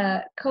about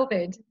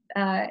COVID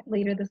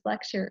later this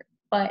lecture,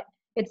 but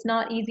it's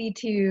not easy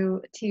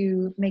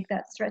to make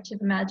that stretch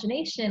of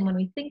imagination when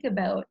we think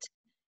about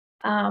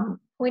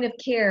point of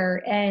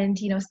care and,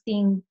 you know,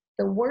 seeing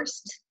the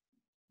worst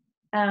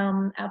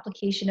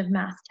application of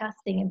mass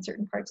testing in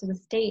certain parts of the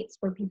states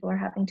where people are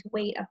having to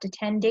wait up to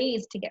 10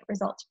 days to get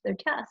results for their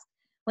test,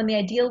 when the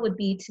ideal would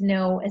be to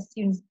know as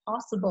soon as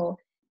possible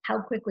how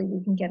quickly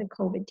we can get a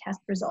COVID test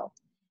result.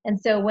 And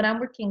so when I'm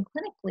working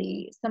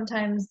clinically,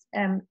 sometimes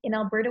in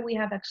Alberta, we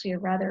have actually a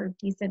rather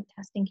decent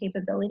testing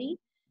capability.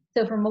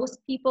 So for most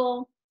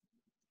people,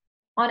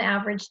 on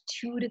average,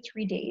 2 to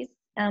 3 days,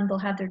 they'll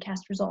have their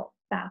test result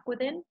back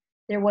within.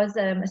 There was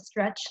a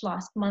stretch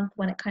last month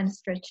when it kind of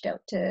stretched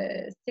out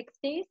to 6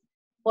 days.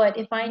 But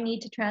if I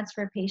need to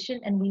transfer a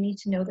patient and we need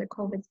to know their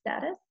COVID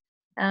status,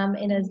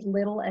 in as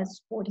little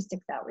as 4 to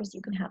 6 hours,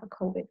 you can have a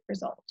COVID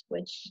result,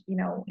 which, you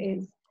know,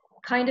 is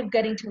kind of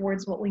getting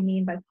towards what we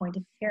mean by point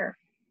of care.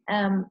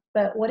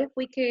 But what if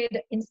we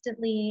could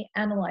instantly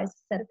analyze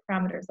a set of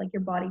parameters like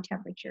your body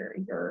temperature,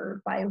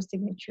 your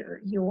biosignature,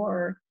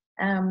 your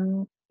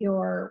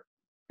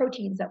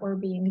proteins that were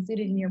being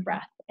exuded in your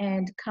breath,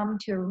 and come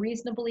to a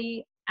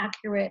reasonably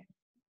accurate,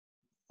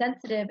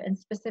 sensitive, and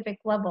specific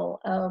level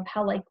of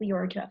how likely you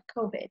are to have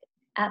COVID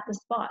at the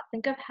spot?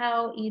 Think of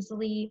how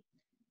easily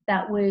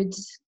that would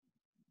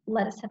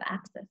let us have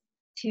access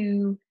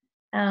to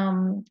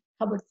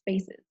public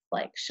spaces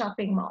like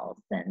shopping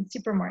malls and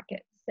supermarkets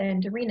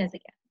and arenas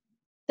again.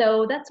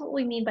 So that's what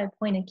we mean by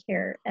point of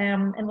care.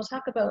 And we'll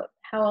talk about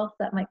how else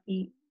that might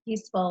be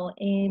useful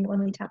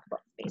when we talk about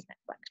space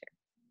next lecture.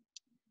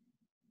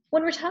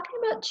 When we're talking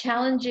about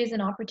challenges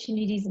and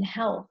opportunities in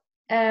health,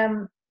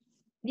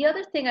 the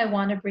other thing I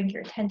want to bring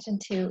your attention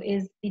to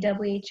is the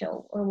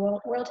WHO, or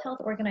World Health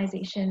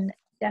Organization,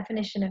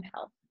 definition of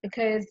health,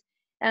 because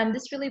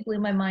this really blew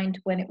my mind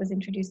when it was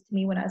introduced to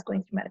me when I was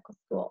going through medical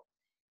school.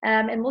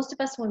 And most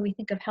of us, when we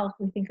think of health,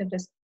 we think of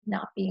just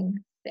not being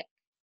sick.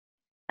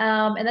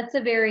 And that's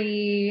a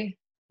very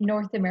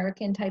North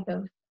American type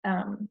of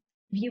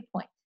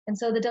viewpoint. And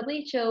so the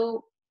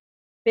WHO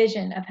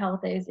vision of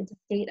health is it's a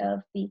state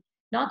of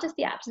not just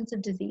the absence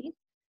of disease,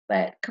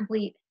 but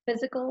complete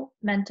physical,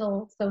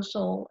 mental,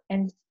 social,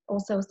 and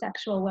also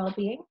sexual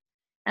well-being.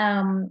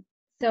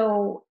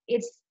 So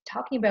it's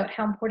talking about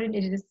how important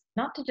it is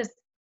not to just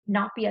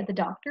not be at the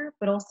doctor,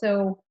 but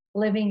also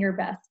living your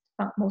best,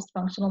 most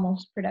functional,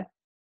 most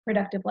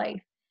productive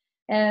life.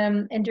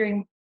 And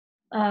during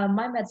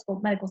my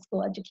medical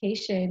school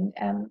education,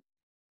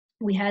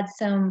 we had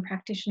some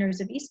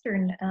practitioners of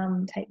Eastern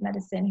type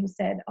medicine who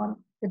said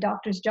the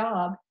doctor's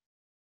job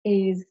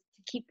is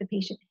to keep the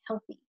patient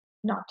healthy,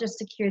 not just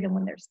to cure them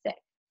when they're sick.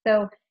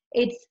 So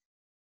it's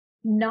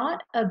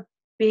not a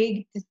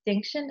big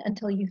distinction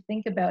until you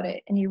think about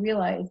it and you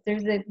realize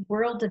there's a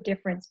world of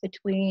difference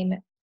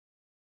between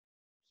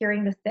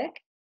curing the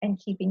sick and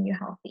keeping you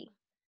healthy.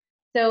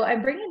 So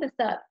I'm bringing this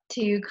up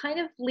to kind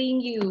of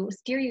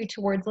steer you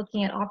towards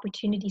looking at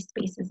opportunity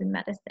spaces in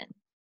medicine.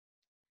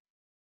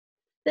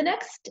 The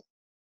next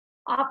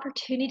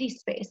opportunity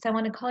space I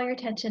want to call your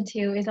attention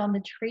to is on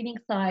the training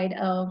side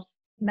of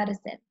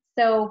medicine.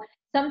 So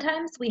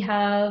sometimes we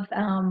have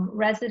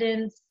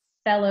residents,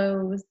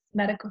 fellows,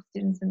 medical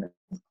students in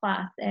this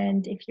class,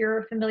 and if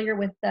you're familiar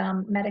with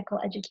medical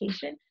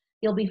education,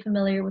 you'll be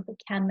familiar with the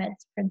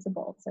CanMed's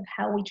principles of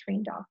how we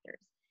train doctors.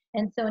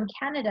 And so in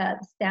Canada,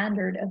 the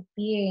standard of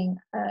being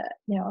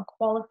a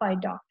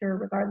qualified doctor,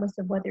 regardless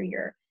of whether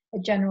you're a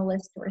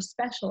generalist or a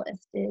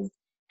specialist, is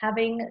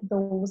having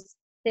those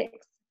 6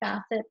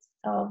 facets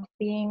of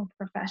being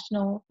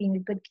professional, being a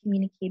good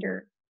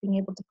communicator, being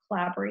able to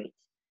collaborate,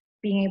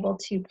 being able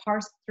to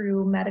parse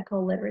through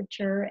medical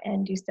literature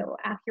and do so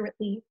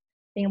accurately,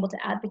 being able to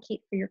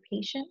advocate for your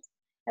patients,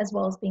 as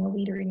well as being a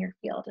leader in your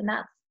field. And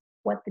that's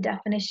what the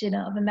definition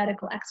of a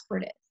medical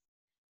expert is.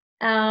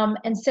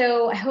 And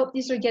so I hope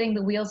these are getting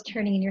the wheels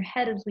turning in your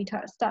head as we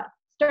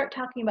start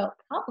talking about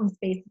problem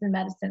spaces in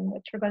medicine,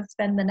 which we're going to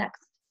spend the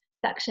next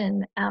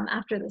section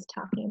after this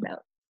talking about,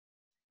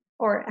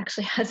 or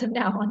actually as of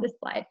now on this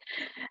slide.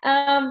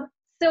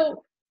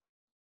 So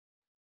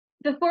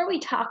before we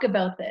talk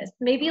about this,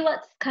 maybe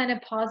let's kind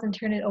of pause and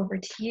turn it over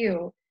to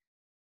you.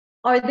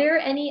 Are there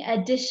any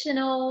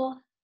additional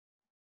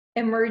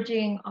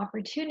emerging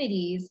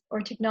opportunities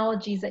or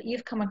technologies that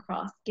you've come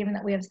across, given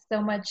that we have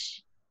so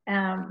much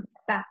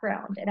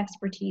background and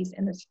expertise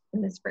in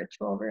this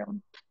virtual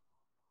room?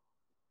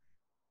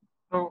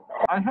 So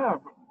I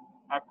have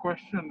a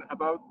question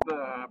about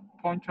the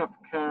point of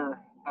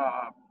care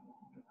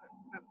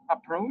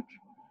approach,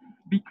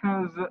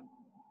 because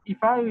if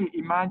I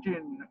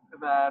imagine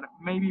that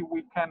maybe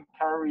we can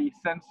carry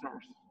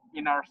sensors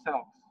in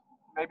ourselves,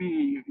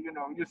 maybe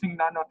using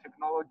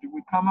nanotechnology,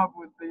 we come up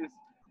with these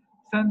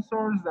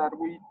sensors that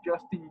we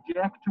just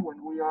inject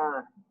when we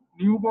are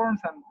newborns,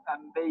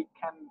 and they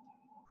can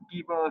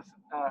give us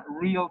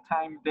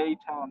real-time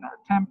data on our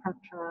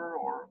temperature,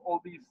 or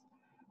all these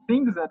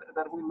things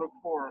that we look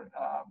for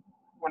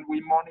when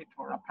we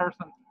monitor a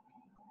person.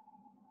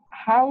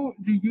 How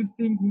do you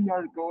think we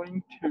are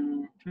going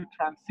to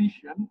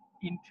transition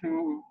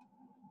into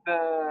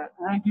the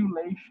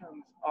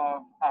regulations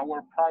of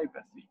our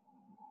privacy?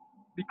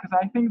 Because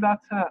I think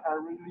that's a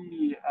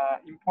really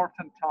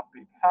important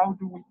topic. How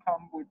do we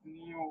come with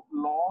new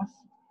laws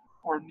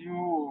or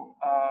new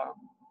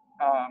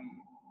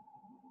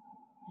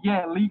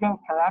legal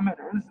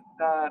parameters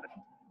that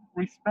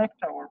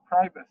respect our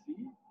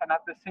privacy and at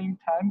the same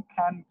time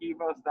can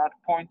give us that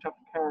point of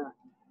care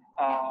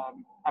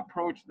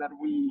approach that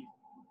we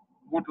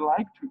would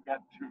like to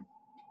get to?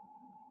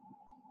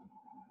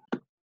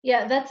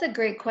 Yeah, that's a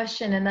great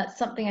question, and that's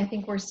something I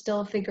think we're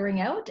still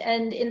figuring out.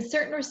 And in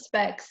certain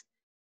respects,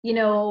 you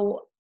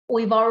know,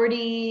 we've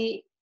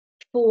already,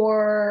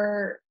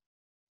 for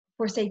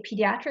say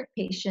pediatric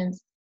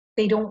patients,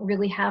 they don't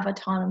really have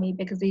autonomy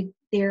because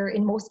they're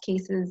in most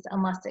cases,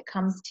 unless it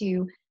comes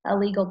to a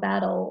legal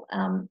battle,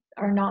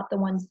 are not the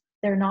ones,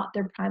 they're not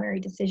their primary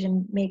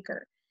decision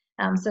maker.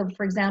 So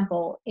for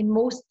example, in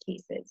most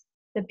cases,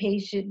 the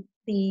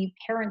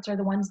parents are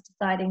the ones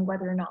deciding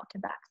whether or not to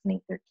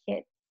vaccinate their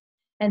kids.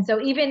 And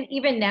so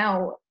even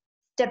now,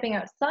 stepping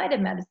outside of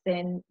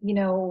medicine, you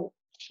know,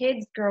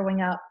 kids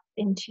growing up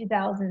in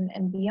 2000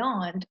 and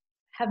beyond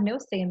have no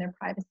say in their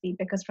privacy,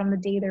 because from the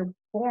day they're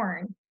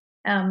born,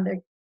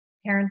 their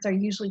parents are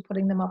usually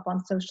putting them up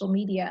on social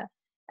media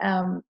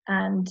and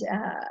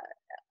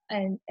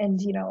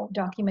you know,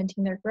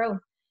 documenting their growth.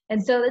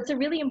 And so it's a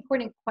really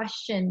important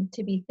question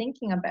to be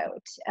thinking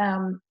about.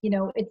 You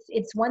know,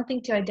 it's one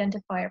thing to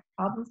identify a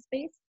problem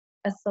space,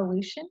 a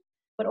solution,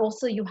 but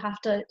also you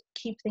have to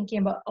keep thinking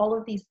about all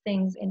of these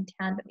things in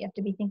tandem. You have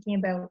to be thinking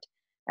about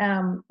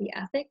the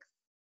ethics,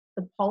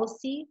 the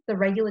policy, the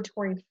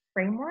regulatory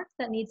framework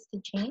that needs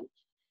to change.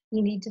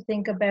 You need to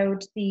think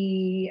about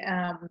the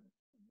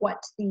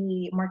what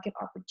the market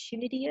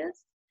opportunity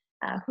is,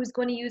 who's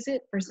going to use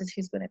it versus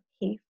who's going to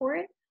pay for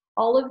it.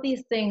 All of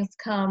these things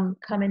come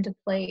into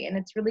play, and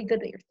it's really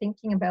good that you're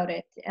thinking about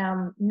it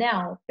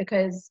now,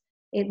 because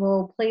it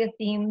will play a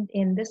theme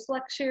in this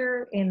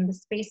lecture, in the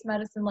space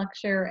medicine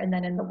lecture, and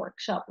then in the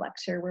workshop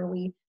lecture, where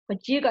we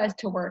put you guys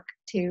to work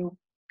to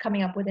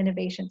coming up with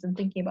innovations and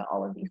thinking about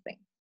all of these things.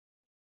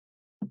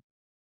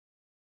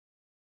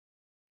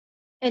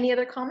 Any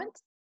other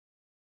comments?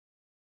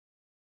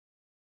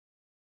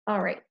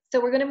 All right, so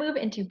we're going to move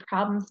into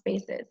problem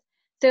spaces.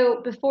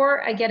 So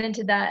before I get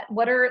into that,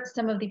 what are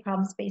some of the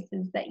problem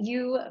spaces that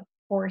you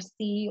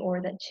foresee or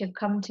that should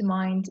come to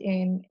mind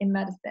in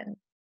medicine?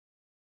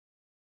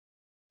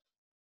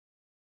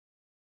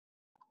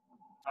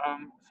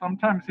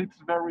 Sometimes it's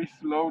very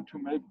slow to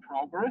make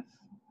progress,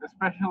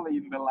 especially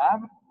in the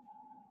lab.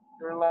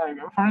 You're like,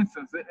 for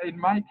instance, in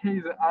my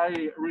case,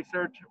 I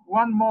research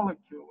one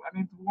molecule,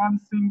 and it's one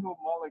single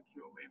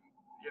molecule in,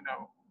 you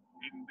know,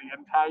 in the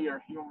entire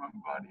human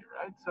body,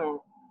 right?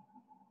 So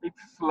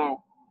it's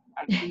slow.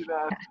 I see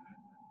that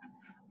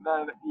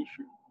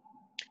issue.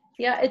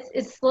 Yeah,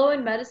 it's slow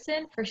in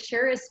medicine for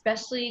sure,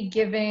 especially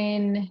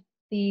given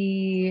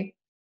the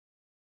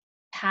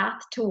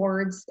path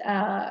towards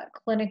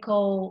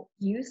clinical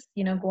use,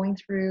 you know, going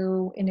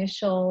through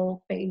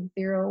initial phase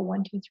 0,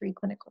 1, 2, 3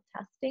 clinical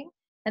testing.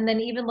 And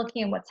then even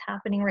looking at what's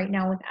happening right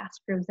now with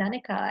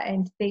AstraZeneca,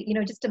 and they, you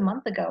know, just a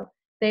month ago,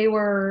 they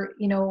were,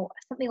 you know,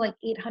 something like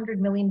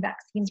 800 million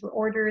vaccines were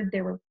ordered.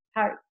 They were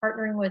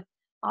partnering with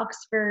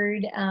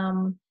Oxford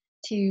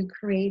to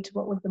create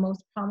what was the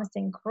most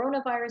promising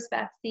coronavirus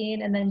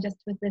vaccine. And then just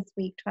with this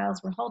week,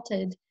 trials were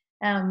halted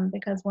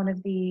because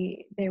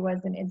there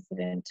was an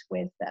incident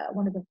with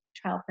one of the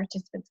trial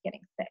participants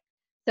getting sick.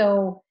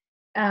 So,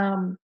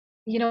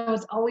 you know,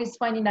 it's always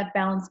finding that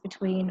balance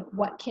between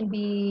what can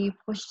be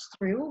pushed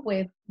through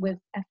with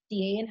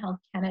FDA and Health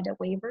Canada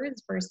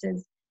waivers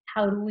versus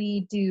how do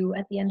we do,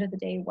 at the end of the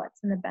day,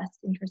 what's in the best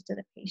interest of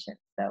the patient.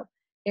 So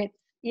it's,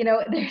 you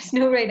know, there's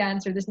no right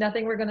answer. There's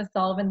nothing we're going to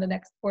solve in the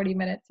next 40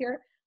 minutes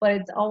here, but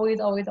it's always,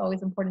 always,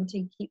 always important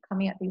to keep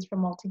coming at these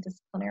from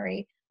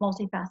multidisciplinary,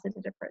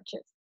 multifaceted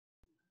approaches.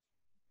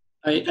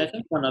 I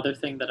think one other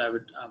thing that I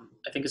would,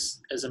 I think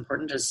is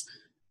important is,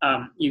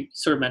 you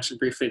sort of mentioned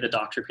briefly the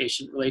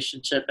doctor-patient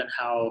relationship and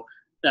how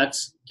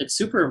it's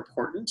super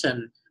important.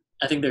 And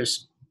I think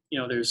there's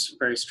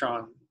very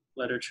strong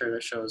literature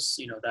that shows,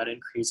 you know, that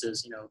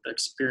increases, you know, the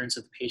experience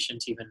of the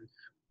patient, even,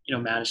 you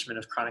know, management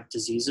of chronic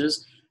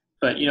diseases.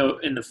 But, you know,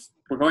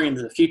 we're going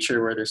into the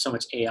future where there's so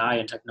much AI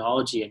and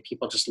technology and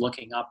people just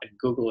looking up and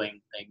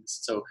Googling things.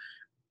 So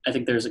I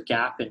think there's a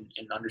gap in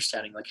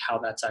understanding like how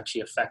that's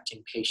actually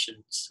affecting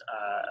patients,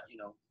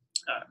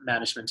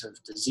 management of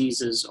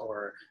diseases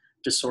or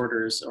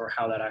disorders, or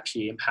how that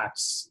actually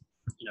impacts,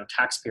 you know,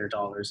 taxpayer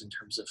dollars in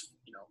terms of,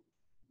 you know,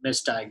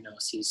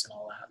 misdiagnoses and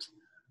all that.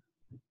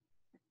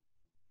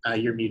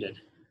 You're muted.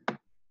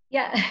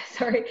 Yeah,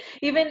 sorry.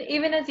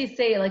 Even as you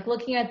say, like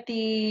looking at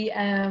the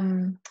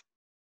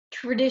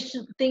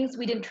things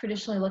we didn't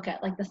traditionally look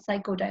at, like the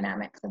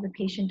psychodynamics of the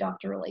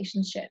patient-doctor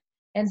relationship.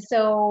 And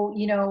so,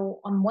 you know,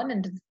 on one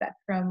end of the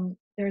spectrum,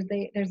 there's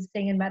a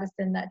saying in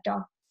medicine that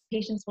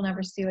patients will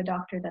never sue a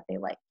doctor that they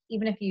like,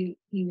 even if you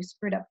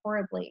screwed up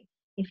horribly.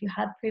 If you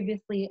had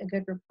previously a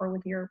good rapport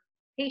with your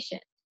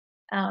patient,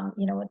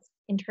 you know, it's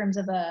in terms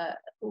of a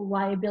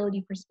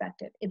liability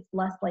perspective, it's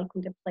less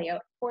likely to play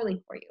out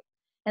poorly for you.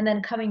 And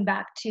then coming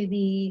back to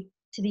the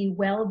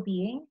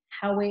well-being,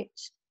 how it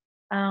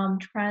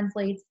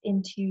translates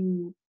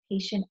into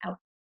patient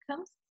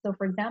outcomes. So,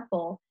 for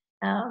example,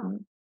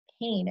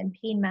 pain and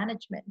pain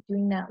management,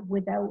 doing that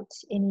without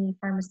any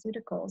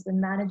pharmaceuticals,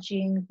 and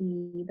managing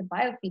the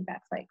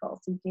biofeedback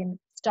cycle, so you can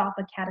stop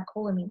a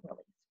catecholamine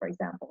release, for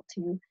example,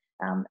 to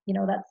you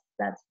know,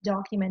 that's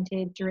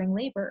documented during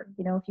labor.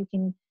 You know, if you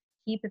can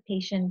keep a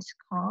patient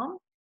calm,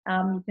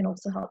 you can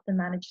also help them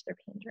manage their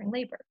pain during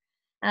labor.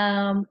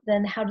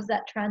 Then how does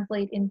that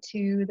translate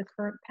into the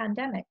current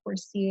pandemic? We're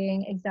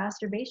seeing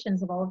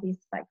exacerbations of all of these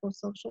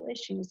psychosocial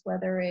issues,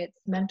 whether it's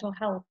mental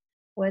health,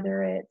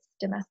 whether it's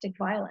domestic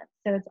violence.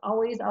 So it's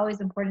always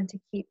important to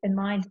keep in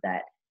mind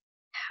that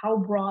how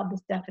broad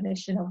this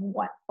definition of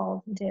what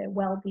falls into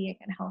well-being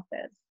and health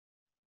is.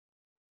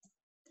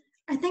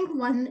 I think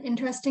one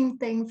interesting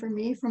thing for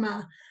me from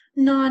a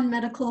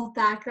non-medical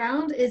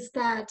background is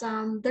that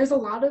there's a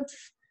lot of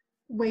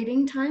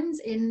waiting times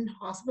in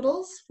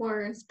hospitals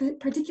for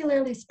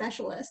particularly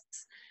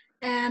specialists.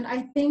 And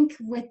I think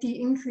with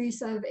the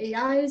increase of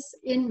AIs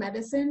in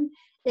medicine,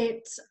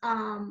 it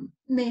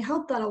may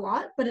help that a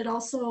lot, but it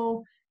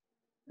also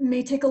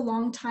may take a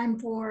long time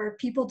for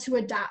people to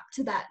adapt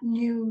to that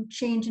new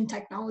change in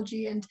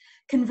technology and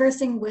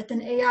conversing with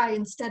an AI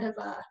instead of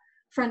a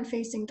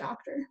front-facing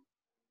doctor.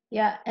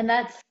 Yeah, and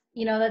that's,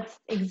 you know, that's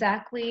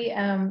exactly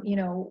you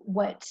know,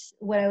 what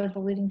I was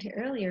alluding to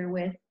earlier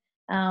with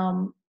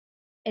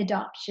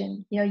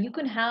adoption. You know, you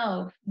can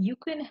have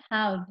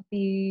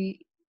the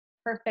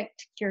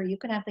perfect cure, you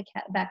can have the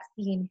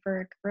vaccine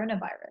for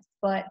coronavirus,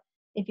 but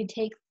if it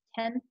takes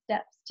 10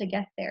 steps to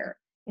get there,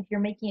 if you're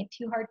making it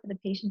too hard for the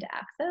patient to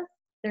access,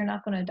 they're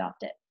not going to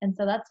adopt it. And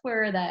so that's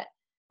where that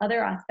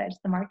other aspect,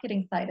 the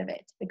marketing side of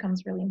it,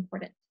 becomes really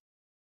important.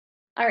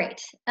 All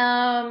right.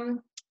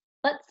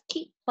 Let's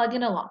keep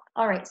plugging along.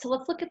 All right, so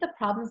let's look at the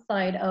problem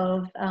side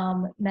of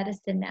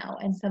medicine now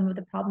and some of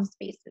the problem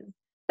spaces,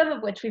 some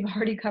of which we've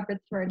already covered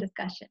through our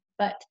discussion.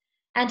 But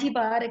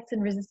antibiotics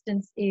and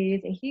resistance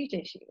is a huge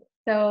issue.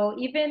 So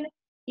even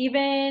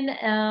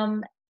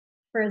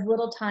for as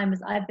little time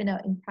as I've been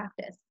out in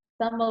practice,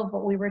 some of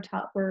what we were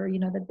taught were, you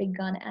know, the big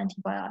gun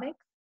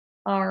antibiotics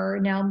are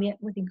now met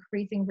with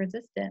increasing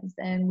resistance,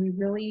 and we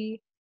really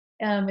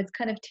it's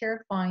kind of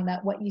terrifying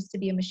that what used to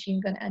be a machine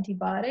gun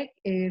antibiotic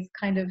is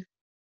kind of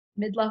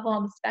mid-level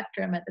on the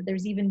spectrum, that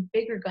there's even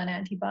bigger gun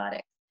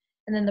antibiotics.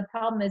 And then the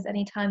problem is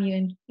anytime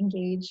you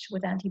engage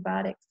with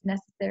antibiotics,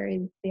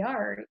 necessary they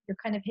are, you're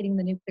kind of hitting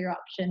the nuclear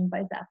option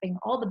by zapping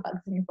all the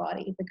bugs in your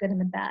body, the good and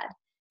the bad,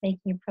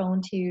 making you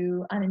prone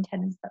to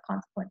unintended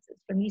consequences,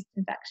 from yeast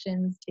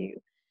infections to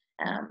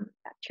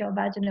bacterial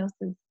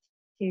vaginosis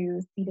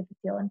to C.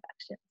 difficile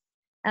infections.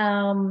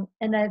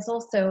 And then it's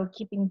also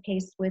keeping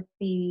pace with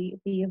the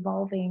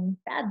evolving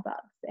bad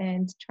bugs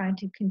and trying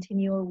to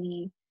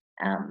continually,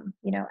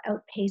 you know,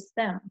 outpace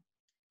them.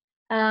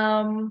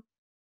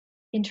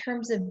 In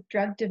terms of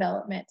drug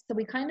development, so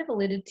we kind of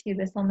alluded to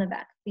this on the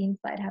vaccine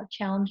side, how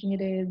challenging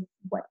it is,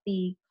 what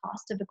the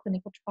cost of a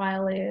clinical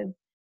trial is,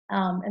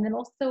 and then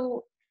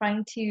also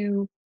trying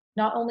to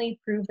not only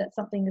prove that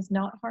something is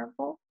not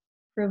harmful,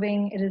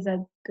 proving it is as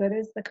good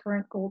as the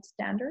current gold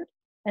standard,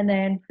 and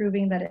then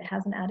proving that it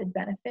has an added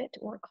benefit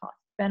or cost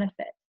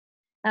benefit.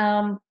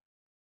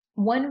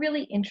 One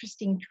really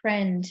interesting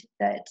trend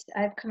that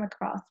I've come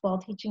across while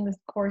teaching this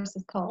course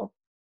is called,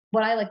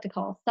 what I like to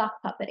call, sock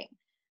puppeting,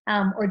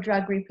 or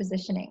drug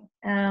repositioning.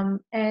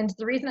 And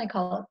the reason I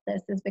call it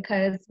this is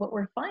because what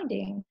we're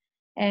finding,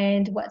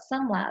 and what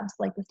some labs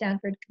like the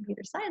Stanford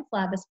Computer Science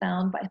Lab has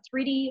found by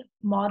 3D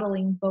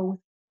modeling both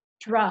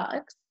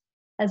drugs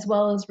as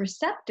well as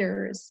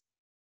receptors,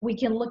 we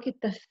can look at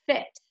the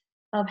fit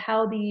of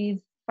how these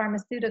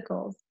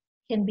pharmaceuticals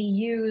can be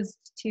used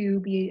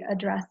to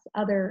address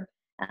other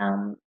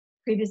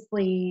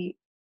previously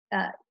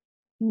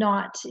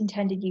not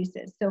intended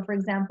uses. So for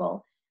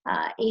example,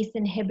 ACE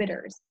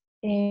inhibitors,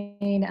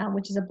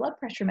 which is a blood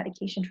pressure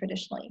medication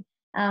traditionally,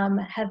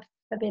 have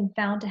been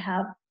found to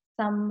have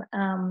some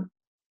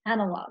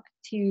analog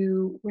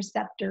to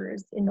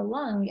receptors in the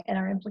lung and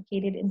are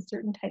implicated in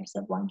certain types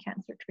of lung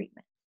cancer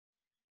treatment.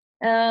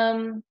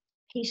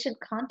 Patient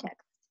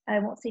context. I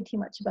won't say too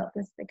much about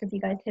this because you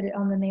guys hit it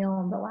on the nail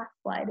on the last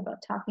slide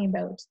about talking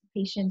about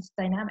patient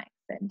dynamics,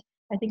 and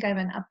I think I have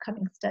an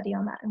upcoming study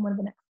on that in one of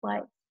the next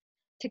slides.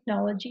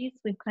 Technologies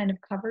we've kind of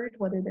covered,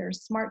 whether they're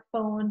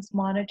smartphones,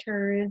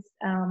 monitors,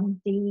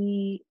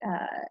 daily,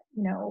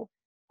 you know,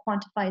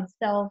 quantified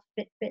self,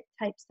 Fitbit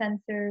type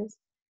sensors,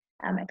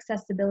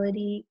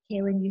 accessibility.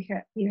 Kaylin,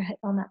 you hit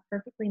on that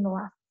perfectly in the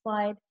last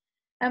slide.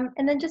 And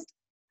then just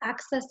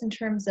access in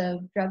terms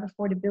of drug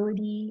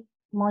affordability,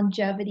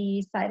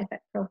 longevity, side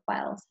effect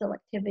profile,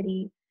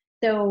 selectivity.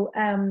 So,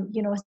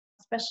 you know,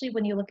 especially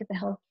when you look at the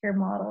healthcare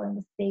model in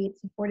the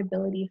States,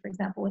 affordability, for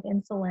example, with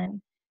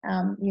insulin,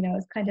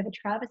 is kind of a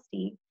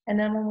travesty. And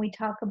then when we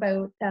talk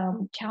about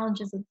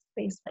challenges of the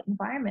space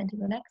environment in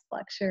the next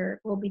lecture,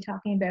 we'll be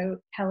talking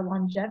about how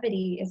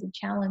longevity is a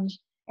challenge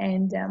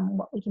and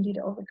what we can do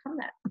to overcome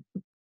that.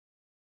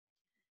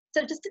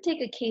 So just to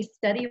take a case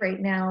study right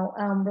now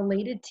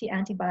related to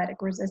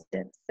antibiotic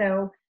resistance.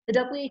 So the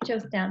WHO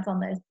stance on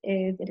this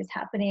is it is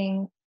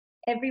happening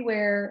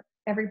everywhere,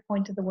 every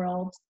point of the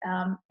world,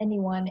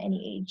 anyone,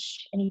 any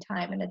age,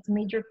 anytime, and it's a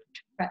major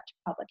threat to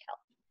public health.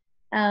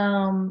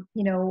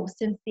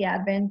 Since the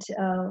advent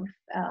of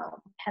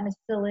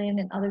penicillin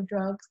and other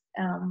drugs,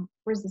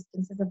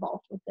 resistance has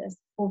evolved with this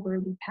over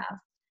the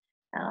past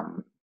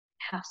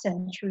half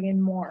century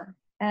and more.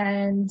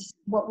 And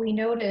what we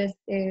notice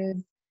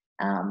is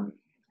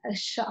a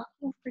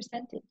shocking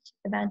percentage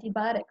of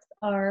antibiotics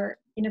are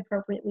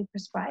inappropriately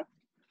prescribed.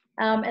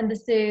 And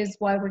this is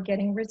why we're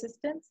getting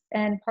resistance.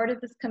 And part of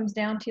this comes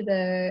down to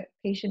the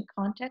patient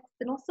context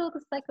and also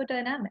the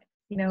psychodynamics.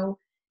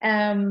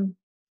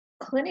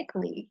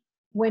 Clinically,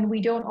 when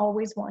we don't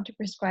always want to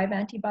prescribe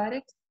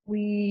antibiotics,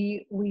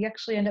 we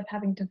actually end up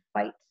having to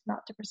fight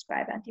not to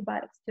prescribe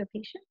antibiotics to a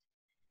patient.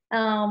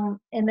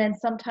 And then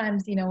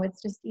sometimes,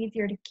 it's just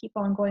easier to keep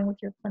on going with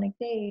your clinic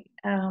day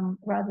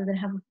rather than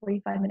have a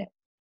 45-minute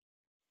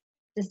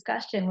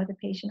discussion with a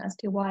patient as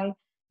to why,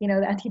 the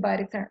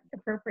antibiotics aren't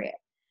appropriate.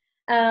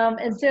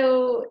 And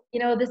so,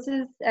 this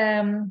is,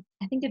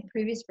 I think in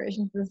previous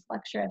versions of this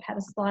lecture, I've had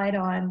a slide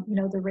on,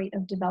 the rate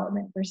of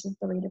development versus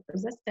the rate of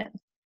resistance.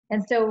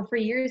 And so for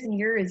years and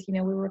years,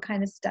 we were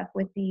kind of stuck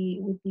with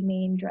the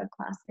main drug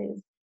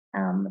classes,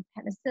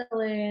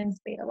 penicillins,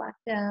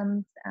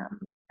 beta-lactams,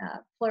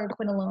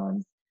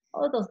 fluoroquinolones,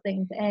 all of those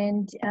things.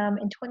 And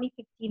in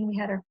 2015, we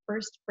had our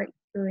first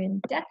breakthrough in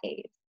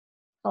decades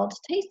called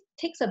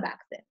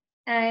Tixobaxin.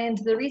 And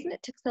the reason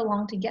it took so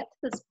long to get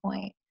to this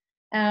point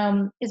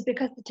is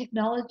because the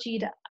technology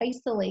to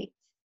isolate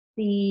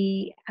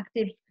the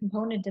active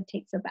component of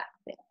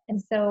Tixobaxin. And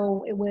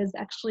so it was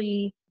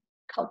actually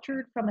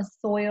cultured from a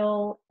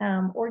soil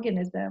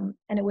organism,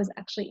 and it was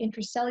actually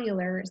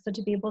intracellular. So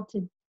to be able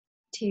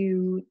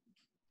to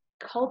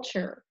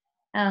culture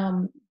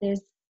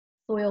this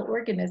soil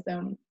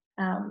organism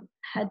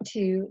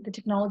the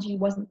technology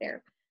wasn't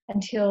there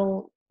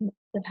until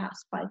the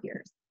past 5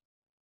 years.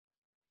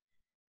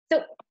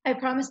 So I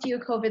promised you a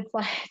COVID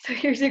slide, so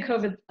here's a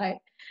COVID slide.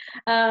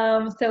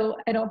 So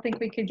I don't think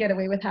we could get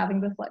away with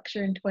having this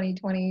lecture in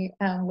 2020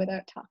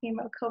 without talking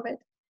about COVID.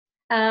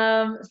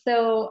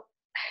 So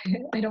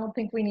I don't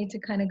think we need to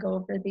kind of go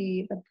over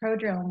the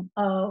prodrome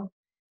of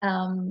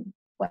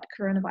what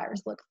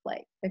coronavirus looks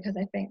like, because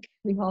I think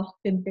we've all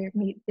been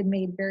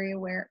made very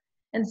aware.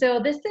 And so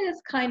this is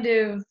kind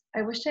of,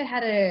 I wish I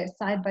had a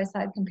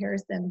side-by-side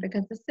comparison,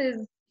 because this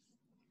is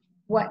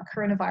what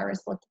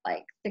coronavirus looked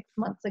like 6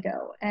 months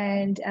ago.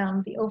 And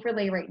the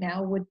overlay right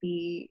now would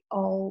be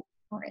all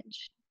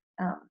orange.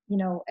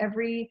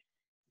 Every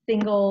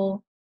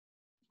single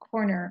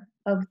corner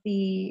of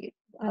the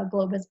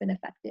globe has been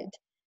affected.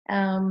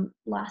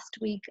 Last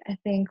week, I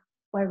think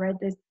I read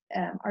this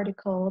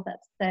article that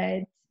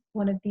said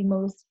one of the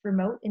most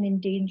remote and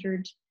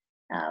endangered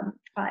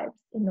tribes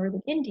in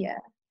northern India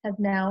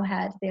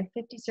they have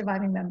 50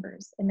 surviving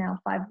members, and now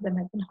 5 of them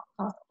have been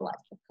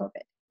hospitalized with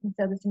COVID. And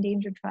so this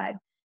endangered tribe,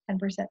 10%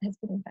 has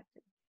been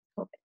infected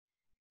with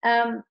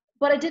COVID.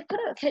 But I did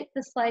hit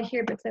the slide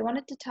here because I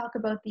wanted to talk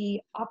about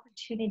the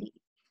opportunity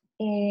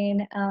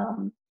in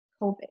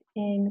COVID,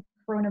 in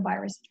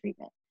coronavirus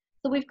treatment.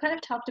 So we've kind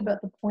of talked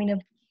about the point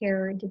of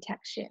care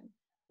detection.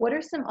 What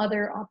are some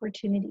other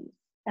opportunities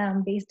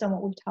based on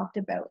what we've talked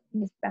about in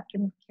the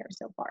spectrum of care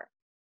so far?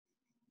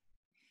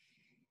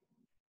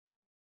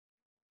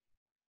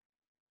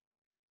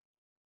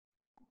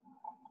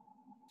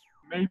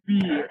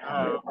 Maybe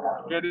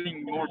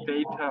getting more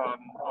data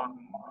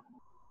on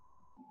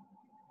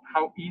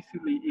how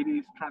easily it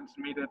is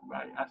transmitted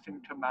by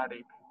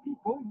asymptomatic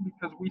people,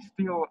 because we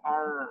still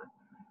are,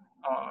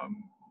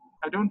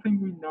 I don't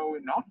think we know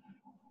enough.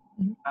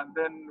 And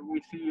then we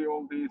see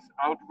all these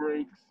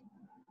outbreaks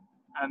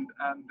and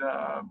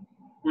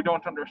we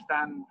don't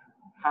understand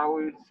how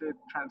is it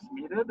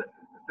transmitted.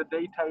 The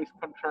data is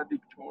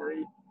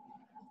contradictory,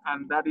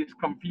 and that is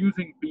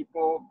confusing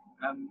people,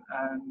 and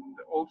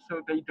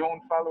also they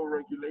don't follow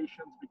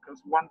regulations,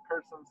 because one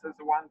person says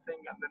one thing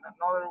and then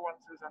another one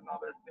says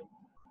another thing.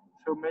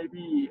 So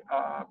maybe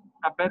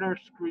a better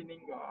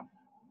screening of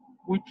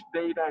which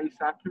data is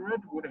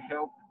accurate would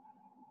help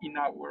in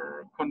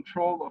our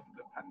control of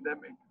the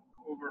pandemic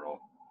overall.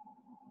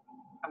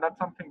 And that's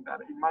something that,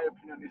 in my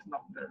opinion, is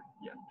not there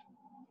yet.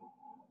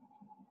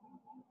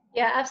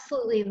 Yeah,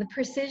 absolutely. The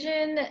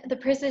precision,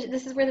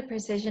 this is where the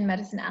precision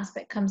medicine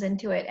aspect comes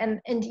into it.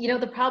 And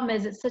the problem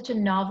is it's such a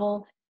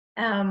novel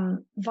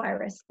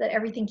virus that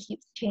everything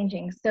keeps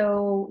changing.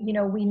 So,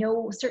 we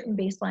know certain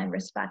baseline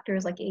risk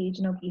factors like age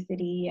and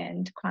obesity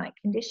and chronic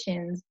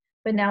conditions,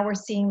 but now we're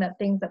seeing that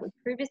things that we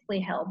previously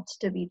held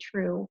to be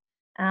true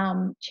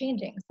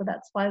changing. So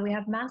that's why we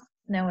have masks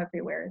now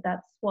everywhere.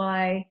 That's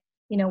why,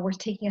 we're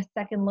taking a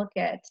second look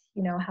at,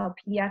 how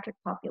pediatric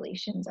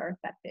populations are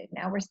affected.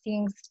 Now we're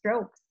seeing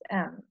strokes,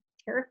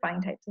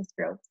 terrifying types of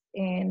strokes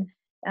in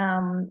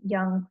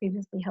young,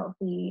 previously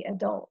healthy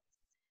adults.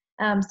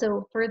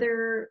 So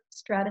further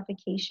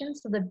stratification,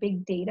 so the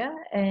big data,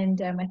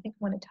 and I think I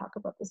want to talk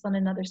about this on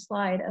another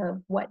slide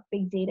of what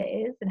big data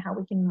is and how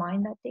we can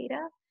mine that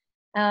data.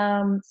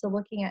 So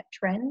looking at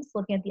trends,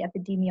 looking at the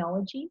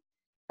epidemiology,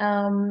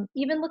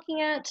 even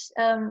looking at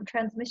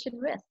transmission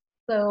risk.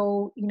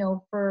 So,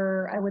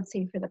 I would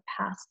say for the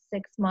past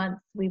 6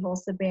 months, we've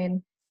also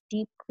been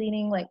deep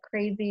cleaning like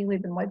crazy.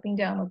 We've been wiping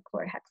down with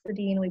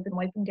chlorhexidine. We've been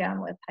wiping down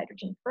with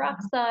hydrogen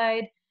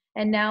peroxide.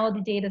 And now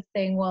the data is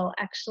saying, well,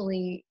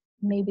 actually,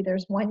 maybe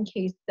there's one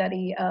case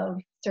study of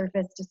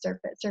surface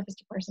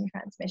to person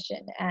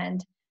transmission,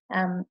 and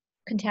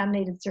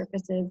contaminated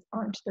surfaces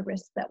aren't the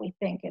risk that we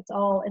think. It's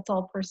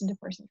all person to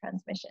person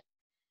transmission.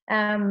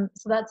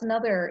 So that's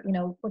another,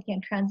 looking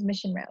at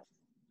transmission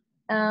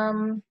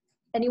routes.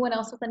 Anyone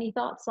else with any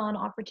thoughts on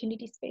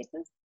opportunity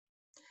spaces?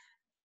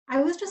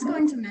 I was just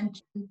going to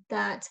mention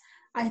that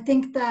I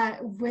think that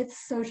with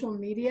social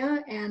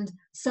media and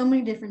so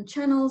many different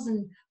channels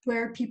and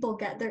where people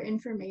get their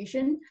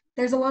information,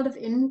 there's a lot of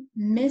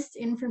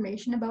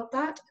misinformation about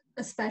that,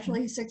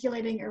 especially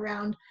circulating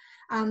around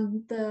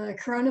the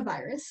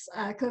coronavirus,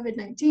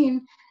 COVID-19.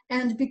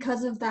 And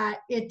because of that,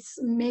 it's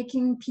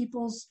making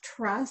people's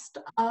trust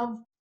of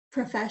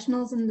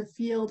professionals in the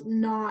field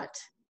not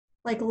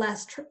like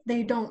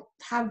they don't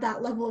have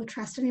that level of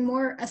trust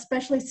anymore,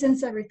 especially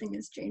since everything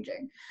is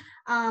changing.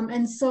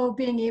 And so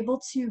being able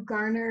to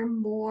garner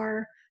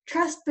more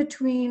trust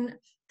between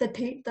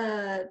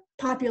the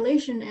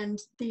population and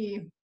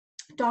the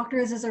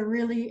doctors is a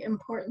really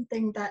important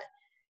thing that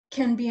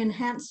can be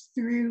enhanced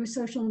through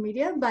social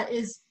media, but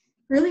is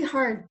really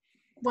hard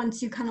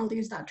once you kind of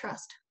lose that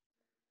trust.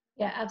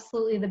 Yeah,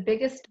 absolutely. The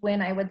biggest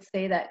win I would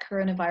say that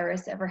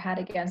coronavirus ever had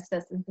against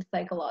us is the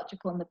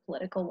psychological and the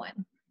political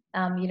one.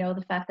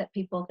 The fact that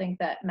people think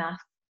that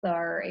masks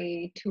are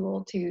a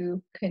tool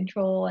to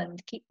control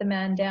and keep the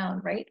man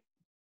down, right?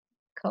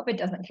 COVID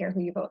doesn't care who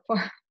you vote for.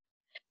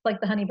 It's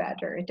like the honey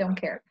badger, it don't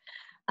care.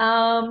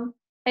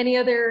 Any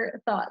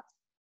other thoughts?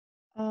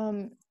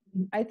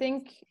 I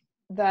think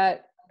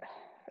that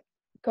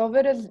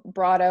COVID has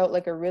brought out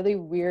like a really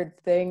weird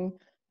thing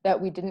that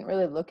we didn't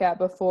really look at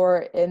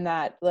before, in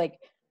that like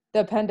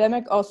the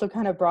pandemic also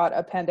kind of brought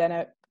a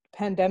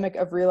pandemic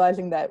of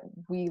realizing that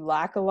we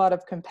lack a lot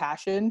of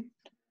compassion.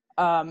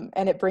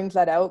 And it brings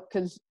that out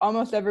because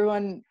almost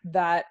everyone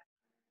that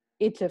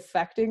it's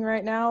affecting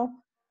right now,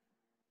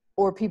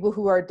 or people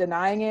who are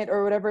denying it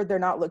or whatever, they're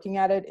not looking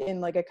at it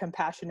in like a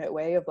compassionate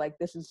way of like,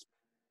 this is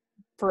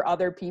for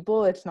other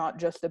people, it's not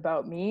just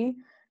about me.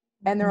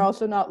 And they're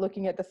also not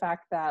looking at the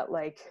fact that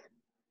like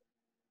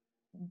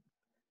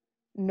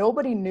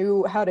nobody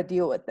knew how to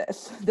deal with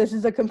this. This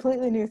is a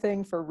completely new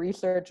thing for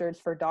researchers,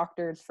 for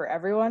doctors, for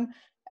everyone.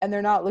 And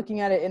they're not looking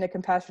at it in a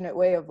compassionate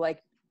way of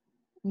like,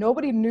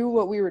 nobody knew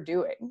what we were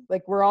doing.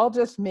 Like, we're all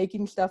just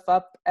making stuff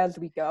up as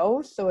we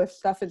go. So if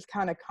stuff is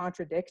kind of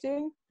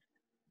contradicting,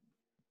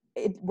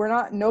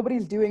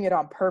 nobody's doing it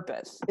on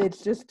purpose.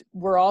 It's just,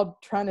 we're all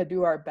trying to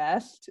do our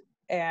best.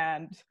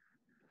 And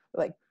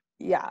like,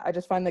 yeah, I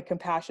just find the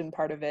compassion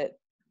part of it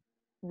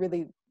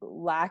really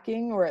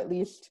lacking, or at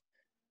least,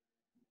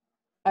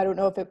 I don't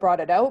know if it brought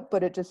it out,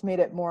 but it just made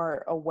it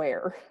more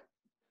aware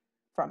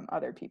from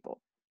other people.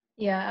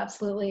 Yeah,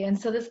 absolutely. And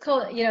so this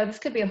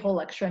could be a whole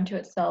lecture unto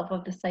itself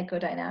of the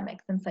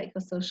psychodynamics and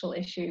psychosocial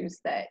issues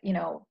that,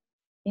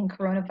 in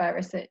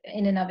coronavirus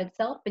in and of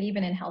itself, but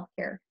even in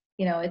healthcare,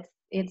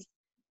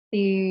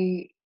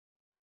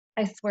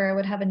 I swear I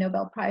would have a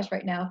Nobel Prize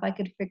right now if I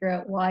could figure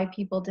out why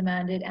people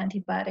demanded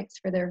antibiotics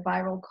for their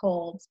viral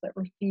colds, but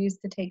refused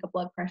to take a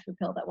blood pressure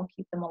pill that will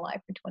keep them alive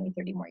for 20,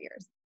 30 more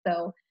years.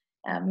 So,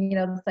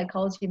 the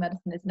psychology of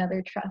medicine is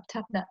another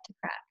tough nut to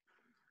crack.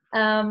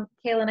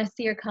 Kaylin, I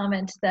see your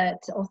comment that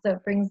also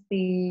brings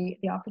the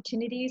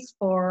opportunities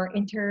for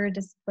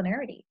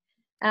interdisciplinarity.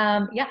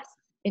 Yes,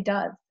 it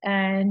does.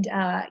 And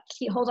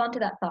hold on to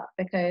that thought,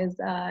 because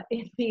let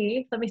me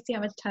see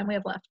how much time we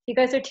have left. You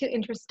guys are too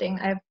interesting.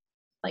 I have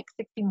like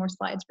 60 more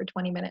slides for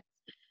 20 minutes.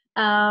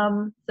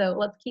 So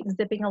let's keep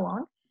zipping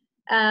along.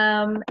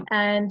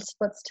 And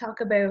let's talk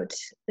about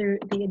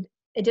the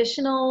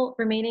additional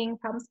remaining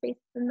problem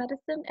spaces in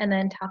medicine, and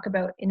then talk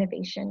about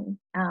innovation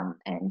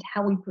and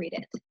how we breed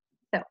it.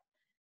 So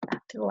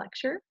back to the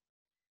lecture.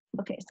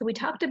 Okay, so we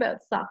talked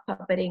about sock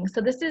puppeting. So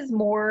this is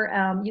more,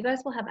 you guys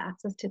will have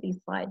access to these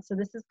slides. So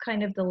this is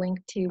kind of the link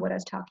to what I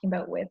was talking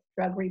about with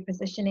drug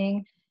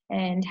repositioning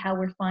and how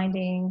we're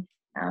finding,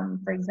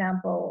 for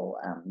example,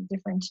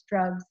 different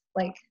drugs,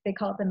 like they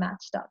call it the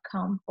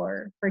match.com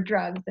for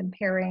drugs, and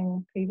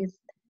pairing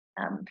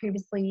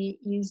previously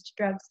used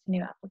drugs to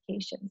new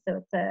applications.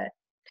 So it's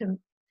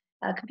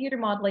a computer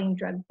modeling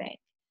drug bank.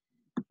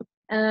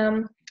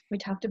 We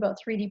talked about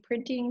 3D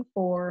printing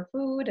for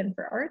food and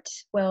for art.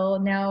 Well,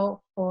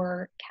 now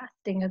for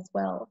casting as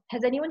well.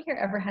 Has anyone here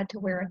ever had to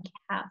wear a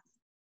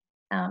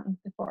cast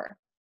before?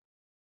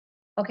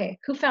 Okay,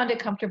 who found it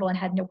comfortable and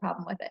had no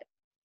problem with it?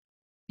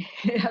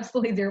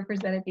 Absolutely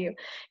 0% of you.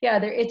 Yeah,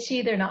 they're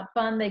itchy, they're not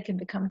fun, they can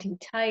become too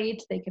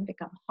tight, they can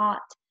become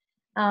hot,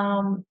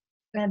 and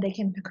they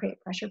can create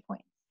pressure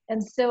points.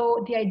 And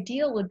so the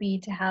ideal would be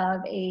to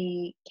have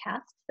a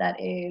cast that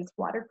is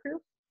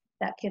waterproof,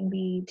 that can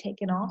be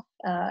taken off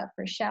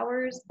for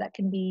showers, that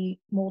can be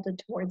molded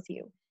towards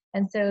you.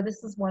 And so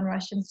this is one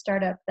Russian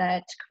startup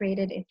that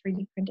created a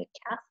 3D printed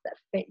cast that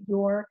fit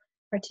your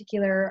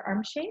particular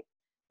arm shape,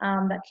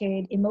 that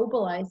could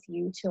immobilize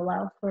you to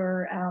allow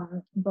for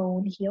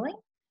bone healing.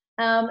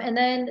 And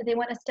then they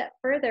went a step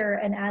further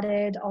and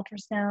added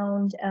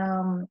ultrasound,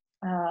 an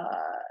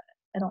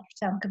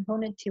ultrasound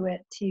component to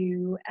it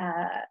to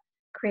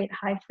create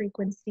high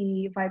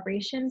frequency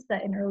vibrations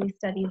that in early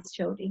studies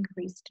showed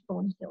increased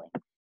bone healing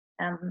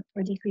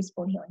or decreased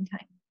bone healing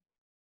time.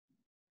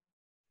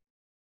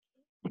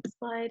 Next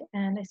slide,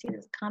 and I see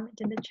there's a comment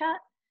in the chat.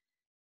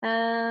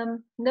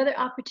 Another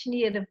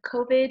opportunity of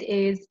COVID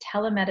is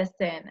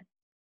telemedicine.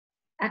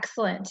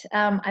 Excellent.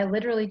 I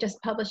literally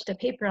just published a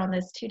paper on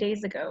this 2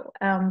 days ago,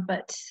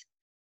 but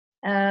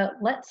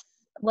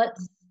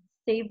let's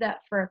save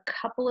that for a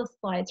couple of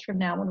slides from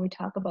now when we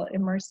talk about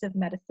immersive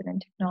medicine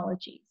and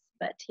technologies.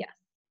 But yes,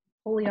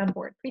 fully on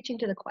board, preaching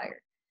to the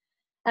choir.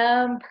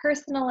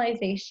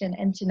 Personalization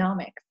and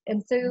genomics.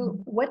 And so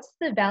what's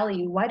the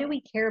value? Why do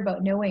we care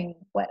about knowing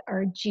what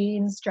our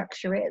gene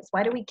structure is?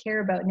 Why do we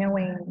care about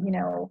knowing, you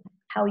know,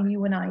 how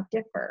you and I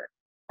differ?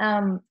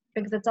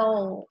 Because it's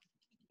all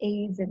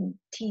A's and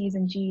T's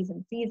and G's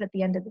and C's at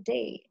the end of the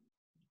day,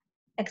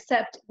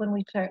 except when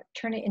we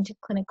turn it into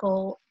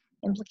clinical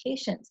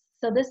implications.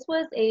 So this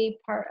was a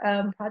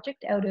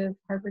project out of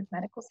Harvard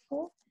Medical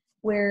School,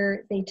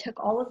 where they took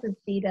all of this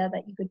data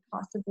that you could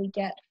possibly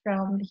get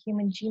from the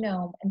human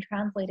genome and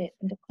translate it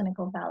into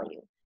clinical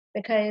value.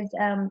 Because,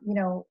 you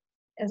know,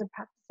 as a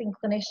practicing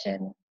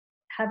clinician,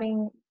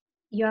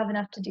 you have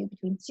enough to do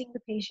between seeing the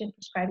patient,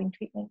 prescribing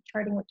treatment,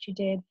 charting what you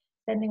did,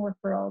 sending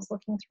referrals,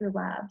 looking through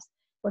labs,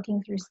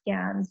 looking through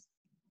scans,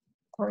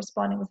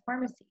 corresponding with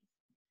pharmacies.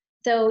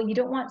 So you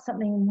don't want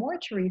something more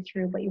to read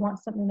through, but you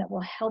want something that will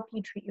help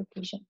you treat your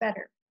patient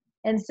better.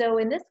 And so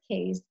in this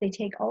case, they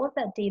take all of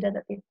that data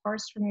that they've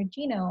parsed from your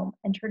genome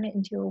and turn it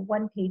into a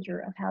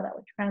one-pager of how that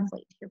would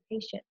translate to your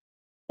patient.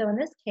 So in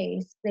this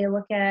case, they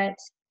look at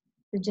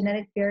the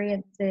genetic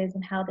variances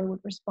and how they would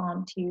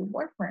respond to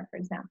warfarin, for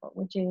example,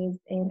 which is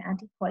an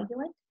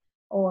anticoagulant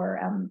or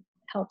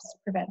helps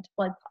prevent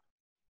blood clots.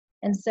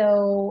 And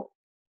so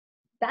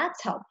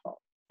that's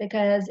helpful,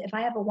 because if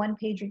I have a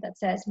one-pager that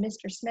says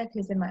Mr. Smith,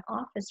 who's in my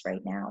office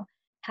right now,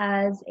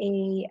 has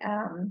a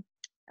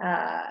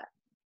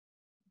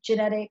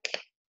genetic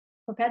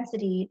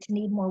propensity to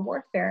need more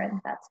warfarin,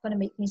 that's going to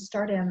make me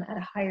start him at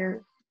a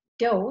higher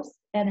dose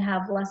and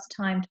have less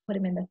time to put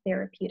him in the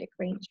therapeutic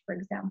range, for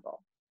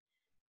example.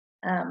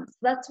 So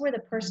that's where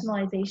the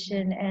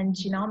personalization and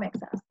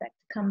genomics aspect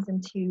comes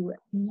into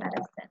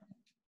medicine.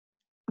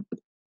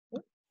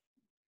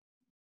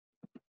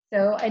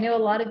 So I know a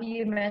lot of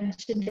you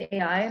mentioned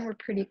AI and we're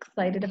pretty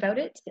excited about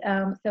it.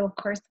 So of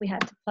course we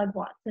had to plug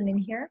Watson in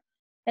here.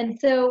 And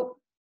so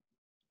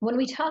when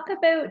we talk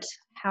about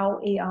how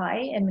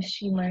AI and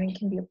machine learning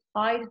can be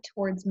applied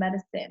towards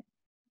medicine,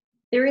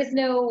 there is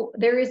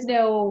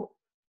no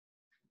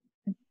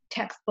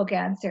textbook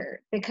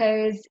answer,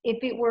 because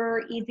if it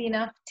were easy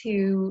enough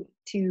to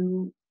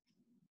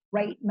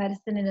write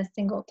medicine in a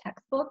single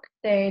textbook,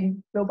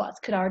 then robots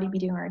could already be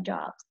doing our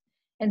jobs.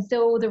 And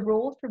so the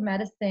role for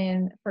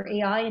medicine, for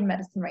AI in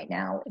medicine right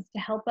now, is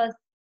to help us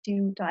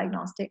do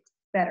diagnostics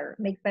better,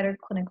 make better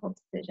clinical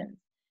decisions,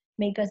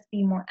 make us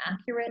be more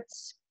accurate,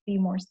 be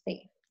more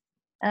safe.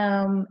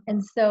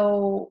 And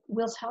so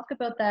we'll talk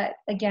about that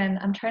again.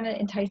 I'm trying to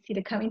entice you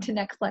to coming to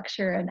next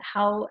lecture and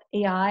how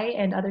AI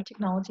and other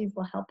technologies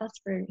will help us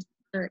for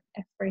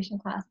exploration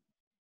class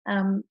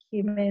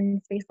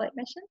human spaceflight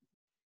missions.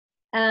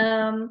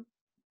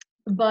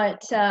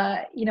 But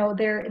you know,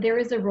 there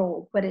is a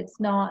role, but it's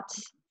not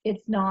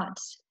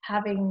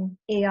having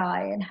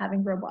AI and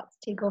having robots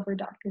take over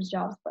doctors'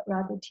 jobs, but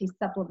rather to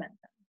supplement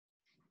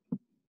them.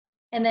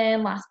 And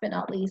then last but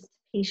not least,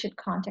 patient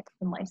context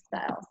and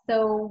lifestyle.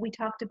 So we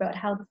talked about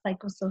how the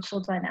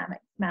psychosocial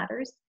dynamics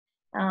matters,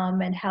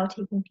 and how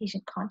taking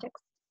patient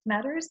context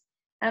matters.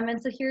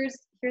 And so here's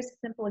a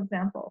simple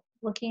example,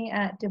 looking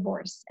at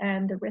divorce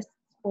and the risks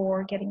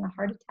for getting a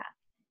heart attack.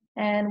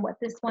 And what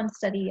this one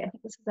study, I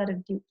think this is out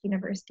of Duke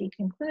University,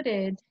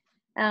 concluded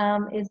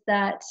is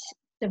that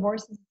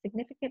divorce is a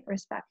significant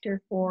risk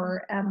factor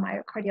for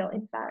myocardial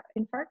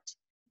infarct,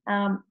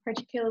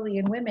 particularly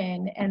in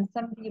women. And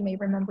some of you may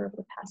remember over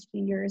the past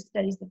few years,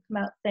 studies have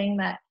come out saying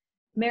that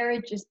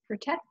marriage is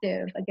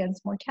protective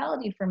against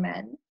mortality for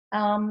men,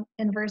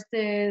 and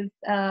versus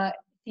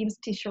seems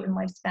to shorten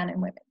lifespan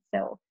in women.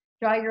 So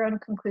draw your own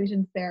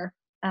conclusions there.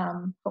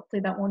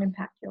 Hopefully that won't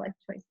impact your life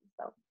choices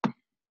though.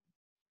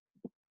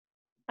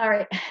 All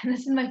right,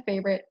 this is my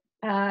favorite.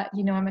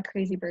 You know I'm a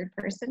crazy bird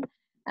person.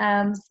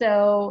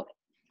 So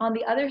on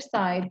the other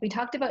side, we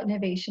talked about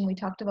innovation, we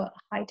talked about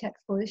high-tech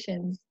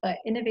solutions, but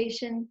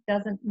innovation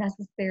doesn't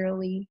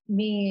necessarily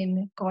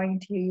mean going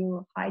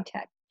to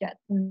high-tech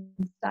Jetson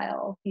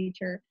style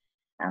future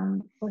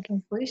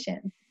looking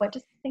solutions, but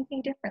just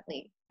thinking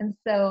differently. And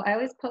so I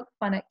always poke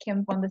fun at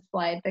Kim on this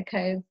slide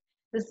because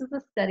this is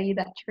a study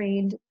that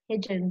trained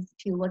pigeons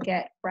to look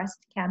at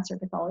breast cancer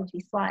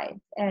pathology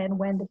slides. And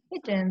when the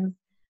pigeons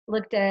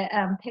looked at,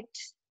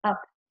 picked up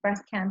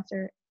breast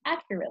cancer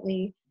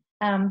accurately,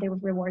 they were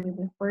rewarded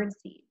with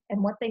birdseed.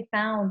 And what they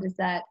found is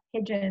that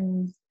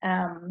pigeons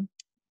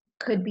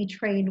could be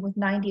trained with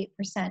 98%,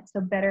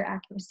 so better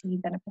accuracy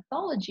than a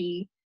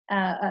pathologist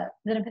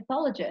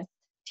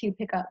to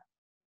pick up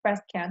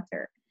breast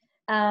cancer.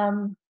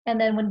 And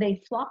then when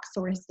they flock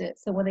sourced it,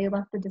 so when they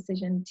left the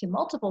decision to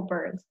multiple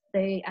birds,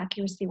 the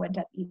accuracy went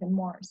up even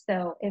more.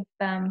 So if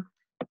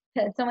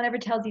someone ever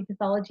tells you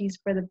pathologies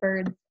for the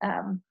birds,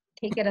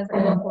 take it as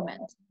a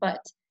compliment.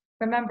 But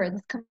remember,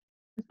 this comes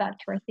back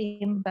to our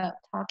theme about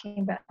talking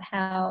about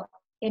how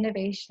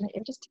innovation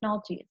isn't just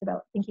technology, it's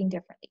about thinking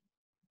differently.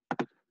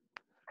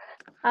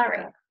 All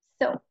right,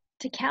 so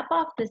to cap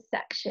off this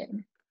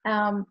section,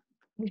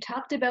 we've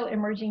talked about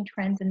emerging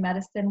trends in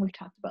medicine. We've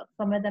talked about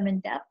some of them in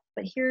depth,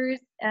 but here's,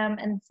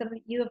 and some of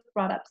you have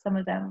brought up some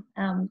of them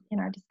in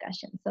our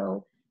discussion.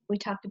 So we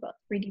talked about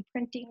 3D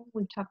printing,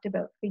 we've talked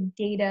about big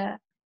data,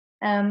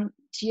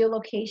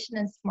 geolocation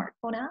and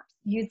smartphone apps,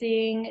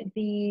 using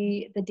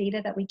the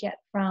data that we get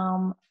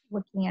from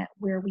looking at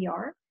where we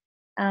are.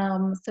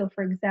 So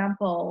for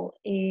example,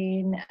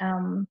 in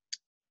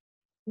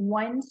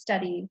one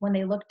study, when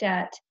they looked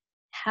at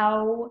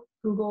how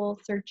Google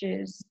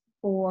searches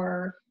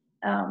for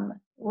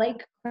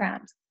leg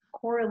cramps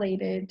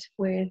correlated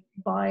with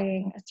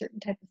buying a certain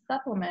type of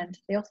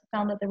supplement, they also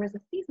found that there was a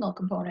seasonal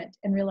component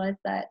and realized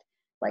that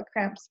leg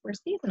cramps were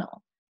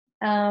seasonal.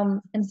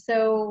 And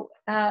so,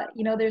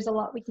 you know, there's a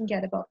lot we can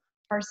get about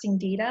parsing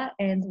data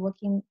and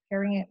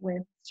pairing it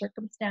with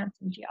circumstance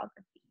and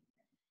geography.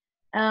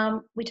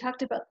 We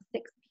talked about the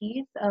 6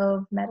 Ps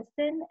of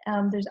medicine.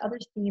 There's other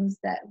themes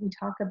that we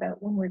talk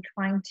about when we're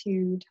trying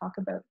to talk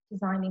about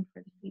designing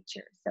for the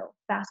future. So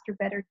faster,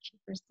 better,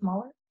 cheaper,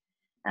 smaller.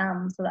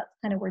 So that's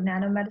kind of where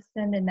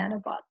nanomedicine and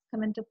nanobots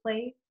come into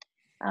play.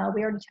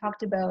 We already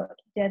talked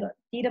about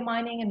data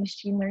mining and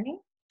machine learning,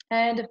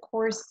 and of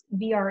course,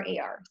 VR,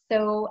 AR.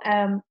 So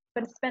I'm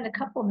going to spend a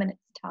couple of minutes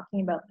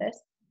talking about this.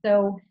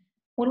 So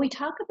when we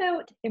talk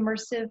about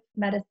immersive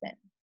medicine,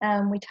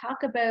 we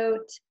talk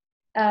about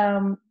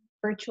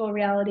virtual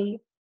reality,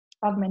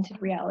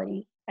 augmented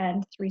reality,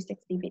 and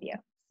 360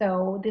 video.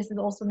 So this is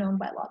also known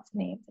by lots of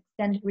names: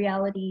 extended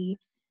reality.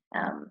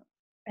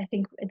 I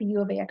think the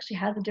U of A actually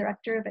has a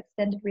director of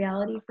extended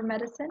reality for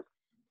medicine.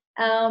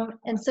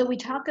 And so we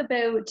talk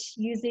about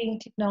using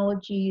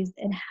technologies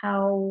and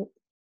how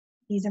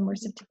these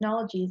immersive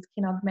technologies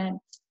can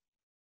augment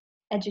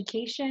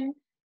education,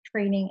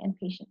 training, and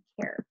patient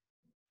care.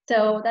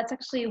 So that's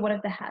actually one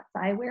of the hats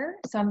I wear.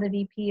 So I'm the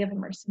VP of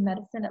Immersive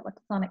Medicine at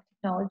Lexonic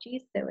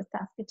Technologies. So a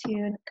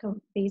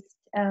Saskatoon-based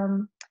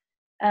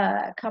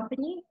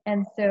company.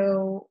 And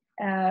so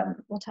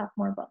we'll talk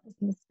more about this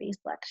in the space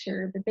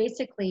lecture. But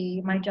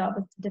basically, my job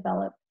is to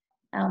develop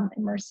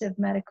immersive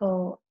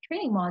medical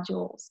training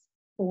modules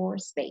for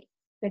space.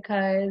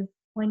 Because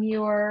when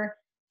you're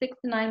 6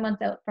 to 9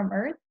 months out from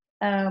Earth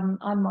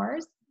on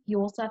Mars,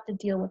 you also have to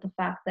deal with the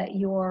fact that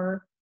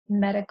you're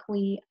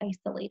medically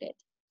isolated.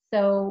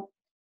 So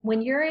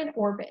when you're in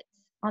orbit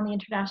on the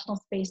International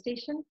Space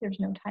Station, there's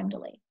no time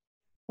delay.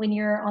 When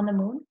you're on the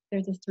moon,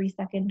 there's a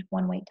 3-second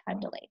one-way time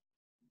delay.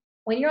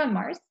 When you're on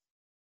Mars,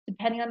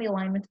 depending on the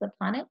alignment of the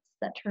planets,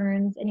 that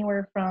turns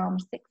anywhere from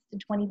 6 to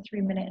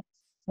 23 minutes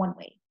one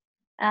way.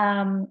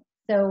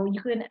 So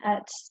you could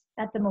at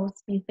the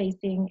most be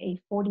facing a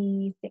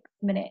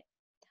 46-minute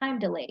time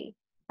delay,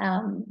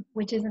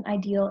 which isn't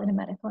ideal in a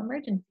medical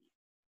emergency.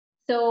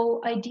 So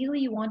ideally,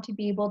 you want to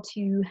be able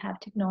to have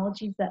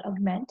technologies that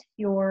augment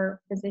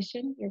your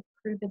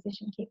crew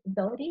physician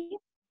capability.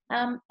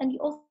 And you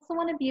also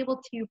want to be able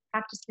to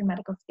practice your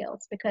medical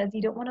skills, because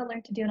you don't want to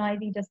learn to do an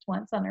IV just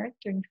once on Earth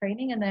during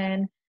training and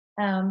then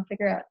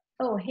figure out,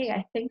 oh, hey,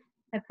 I think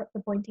I put the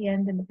pointy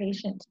end in the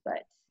patient,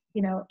 but,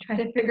 you know, try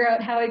to figure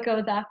out how it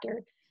goes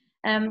after.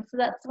 So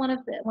that's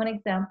one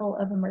example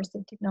of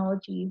immersive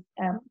technologies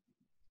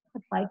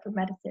applied for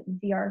medicine,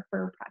 VR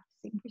for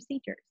practicing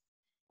procedures.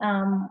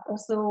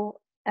 Also,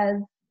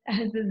 as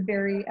is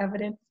very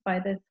evidenced by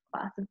this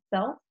class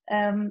itself,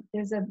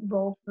 there's a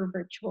role for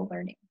virtual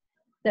learning.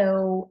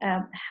 So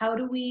how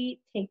do we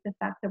take the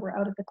fact that we're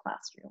out of the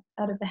classroom,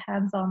 out of the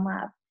hands-on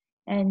lab,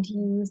 and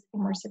use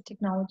immersive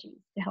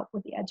technologies to help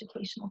with the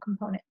educational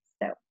components?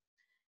 So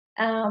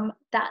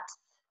that's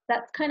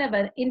kind of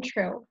an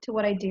intro to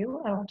what I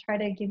do. I'll try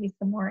to give you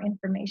some more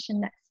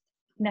information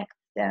next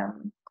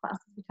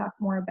classes. We talk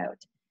more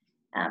about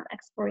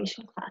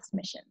exploration class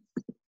missions.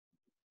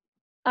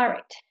 All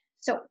right,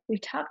 so we've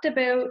talked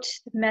about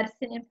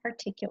medicine in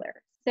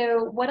particular.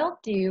 So what I'll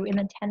do in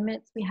the 10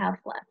 minutes we have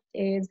left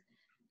is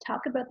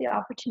talk about the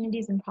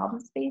opportunities and problem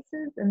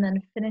spaces, and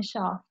then finish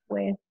off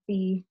with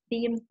the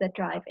themes that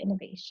drive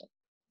innovation.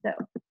 So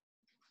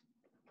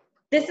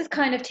this is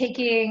kind of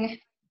taking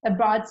a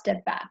broad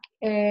step back.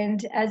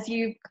 And as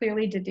you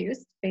clearly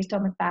deduced, based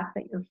on the fact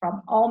that you're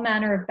from all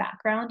manner of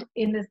background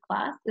in this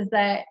class, is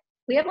that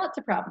we have lots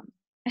of problems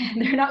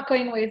and they're not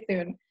going away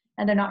soon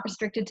and they're not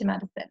restricted to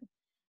medicine.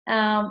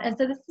 And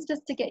so this is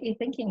just to get you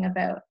thinking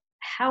about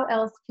how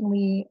else can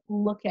we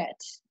look at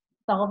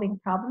solving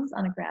problems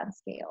on a grand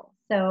scale.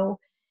 So,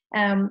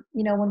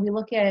 you know, when we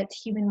look at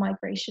human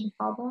migration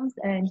problems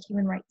and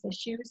human rights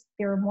issues,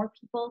 there are more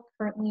people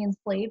currently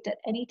enslaved at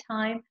any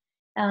time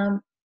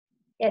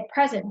at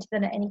present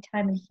than at any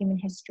time in human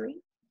history.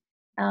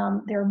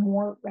 There are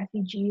more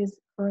refugees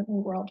currently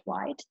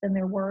worldwide than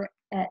there were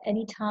at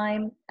any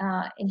time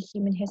in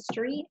human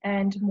history,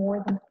 and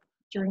more than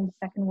during the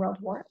Second World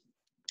War.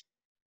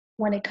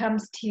 When it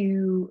comes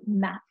to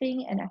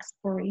mapping and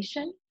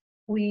exploration,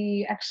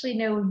 we actually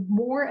know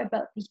more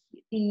about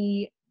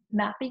the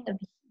mapping of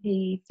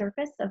the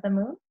surface of the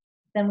moon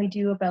than we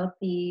do about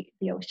the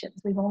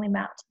oceans. We've only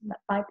mapped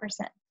 5%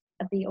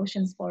 of the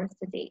ocean's floors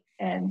to date.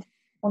 And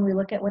when we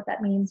look at what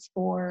that means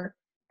for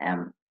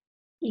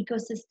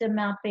ecosystem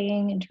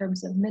mapping in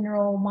terms of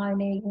mineral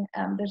mining,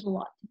 there's a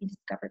lot to be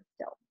discovered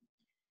still.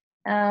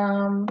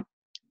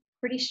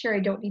 Pretty sure I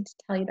don't need to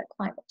tell you that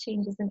climate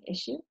change is an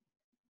issue.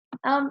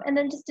 And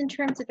then just in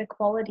terms of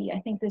equality, I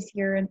think this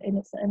year in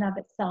and of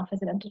itself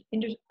has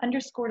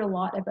underscored a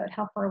lot about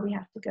how far we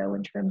have to go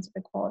in terms of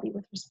equality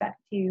with respect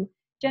to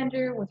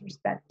gender, with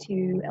respect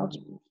to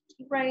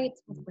LGBTQ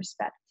rights, with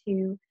respect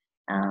to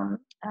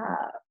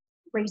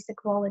race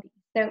equality.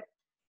 So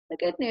the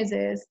good news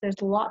is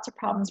there's lots of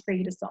problems for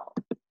you to solve.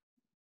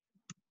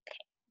 Okay,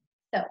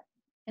 so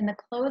in the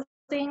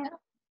closing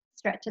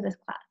stretch of this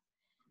class,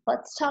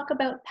 let's talk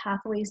about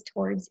pathways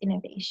towards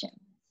innovation.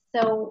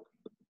 So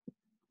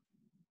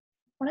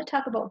I want to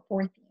talk about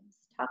 4 themes.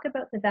 Talk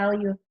about the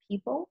value of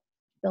people,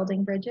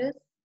 building bridges,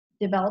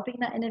 developing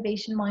that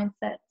innovation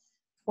mindset,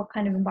 what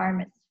kind of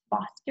environments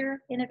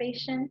foster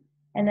innovation,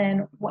 and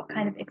then what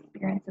kind of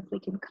experiences we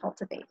can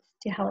cultivate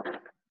to help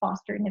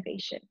foster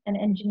innovation and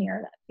engineer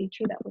that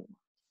future that we want.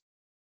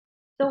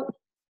 So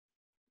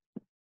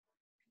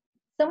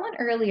someone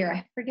earlier,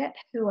 I forget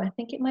who, I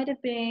think it might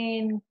have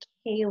been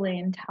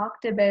Kaylin,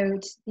 talked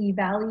about the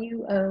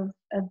value of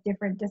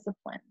different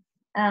disciplines.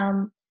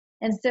 And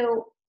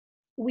so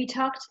we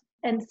talked,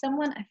 and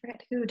someone, I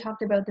forget who,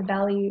 talked about the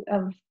value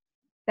of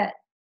that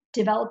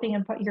developing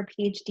your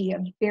PhD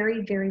a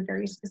very, very,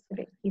 very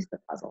specific piece of the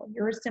puzzle.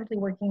 You're simply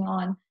working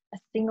on a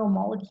single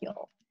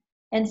molecule.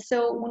 And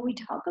so when we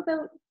talk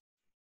about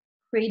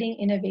creating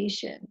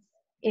innovations,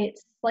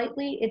 it's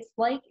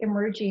like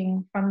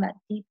emerging from that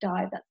deep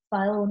dive, that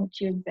silo in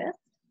which you exist,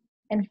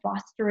 and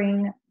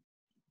fostering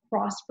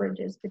cross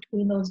bridges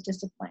between those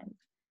disciplines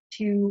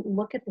to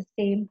look at the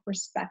same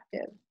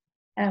perspective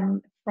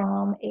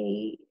from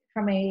a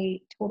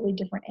totally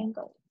different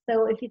angle.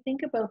 So if you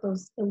think about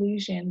those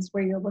illusions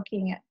where you're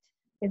looking at,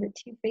 is it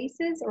 2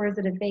 faces or is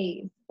it a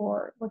vase?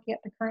 Or looking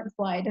at the current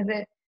slide, is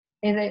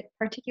it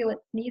particulate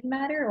sneeze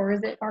matter or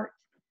is it art?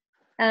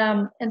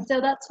 And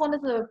so that's one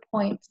of the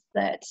points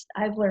that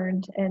I've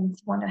learned and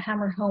want to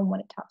hammer home when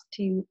it talks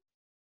to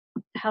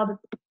how the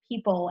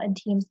people and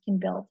teams can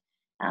build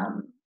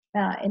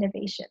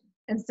innovation.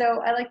 And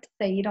so I like to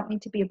say you don't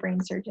need to be a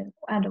brain surgeon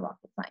and a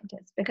rocket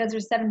scientist because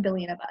there's 7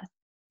 billion of us.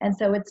 And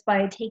so it's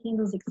by taking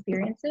those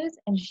experiences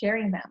and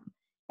sharing them.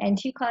 And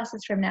 2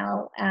 classes from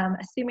now,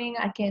 assuming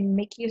I can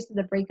make use of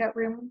the breakout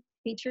room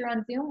feature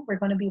on Zoom, we're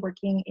going to be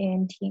working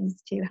in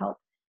teams to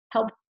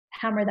help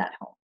hammer that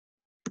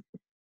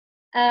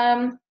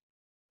home.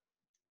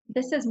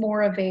 This is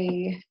more of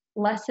a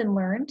lesson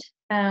learned,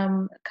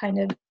 kind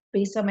of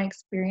based on my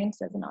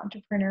experience as an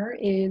entrepreneur,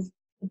 is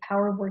the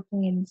power of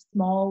working in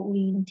small,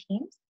 lean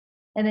teams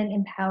and then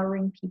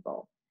empowering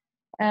people.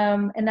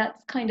 And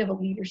that's kind of a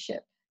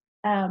leadership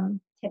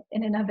tip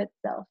in and of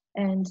itself.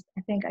 And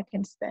I think I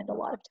can spend a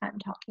lot of time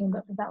talking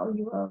about the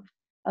value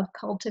of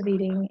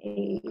cultivating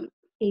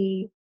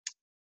a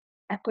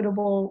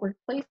equitable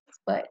workplace,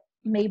 but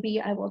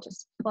maybe I will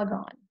just plug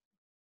on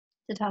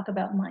to talk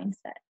about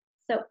mindset.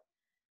 So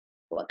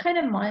what kind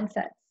of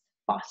mindsets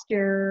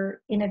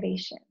foster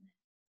innovation?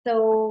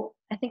 So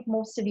I think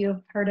most of you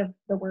have heard of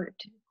the word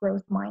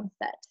growth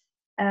mindset.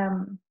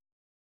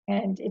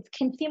 And it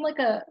can seem like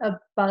a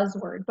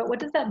buzzword, but what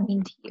does that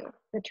mean to you,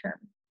 the term?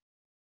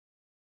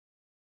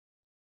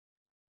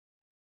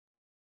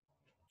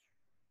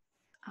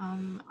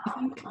 I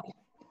think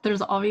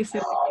there's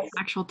obviously like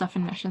actual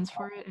definitions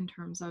for it in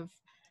terms of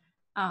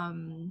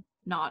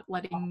not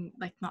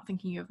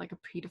thinking you have like a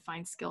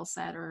predefined skill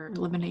set or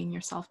limiting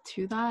yourself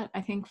to that.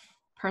 I think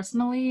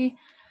personally,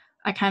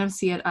 I kind of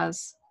see it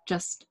as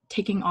just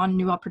taking on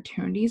new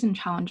opportunities and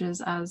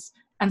challenges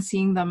and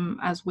seeing them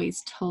as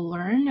ways to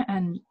learn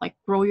and like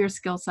grow your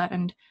skill set,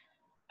 and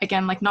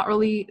again, like not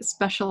really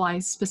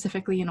specialize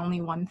specifically in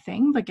only one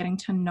thing, but getting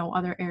to know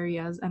other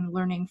areas and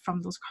learning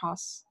from those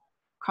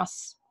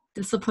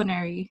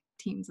cross-disciplinary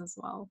teams as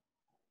well.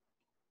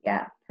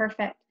 Yeah,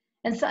 perfect.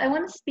 And so I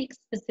want to speak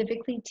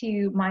specifically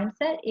to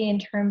mindset in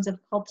terms of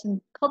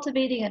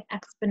cultivating an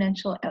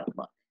exponential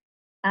outlook.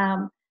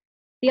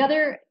 The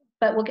other,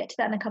 but we'll get to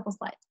that in a couple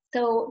slides.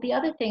 So the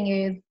other thing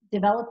is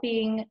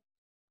developing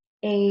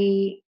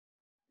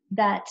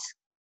that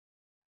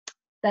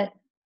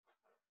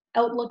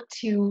outlook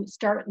to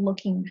start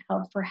looking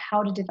for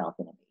how to develop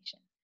innovation.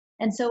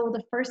 And so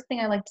the first thing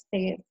I like to say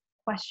is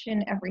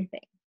question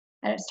everything.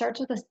 And it starts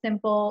with a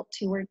simple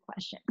 2-word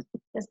question.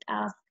 Just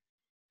ask,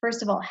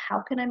 first of all, how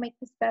can I make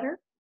this better?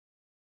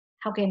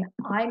 How can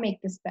I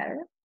make this better?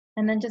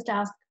 And then just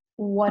ask,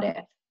 what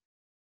if?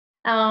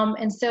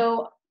 And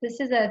so this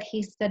is a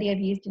case study I've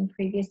used in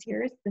previous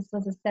years. This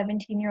was a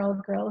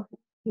 17-year-old girl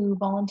who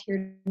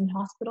volunteered in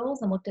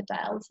hospitals and looked at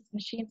dialysis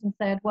machines and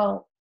said,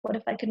 well, what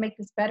if I could make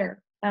this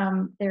better?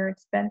 They're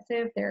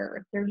expensive.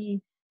 They're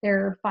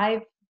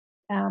five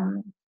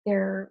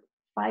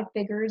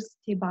figures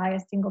to buy a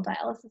single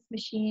dialysis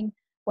machine.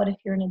 What if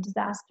you're in a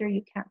disaster?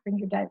 You can't bring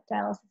your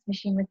dialysis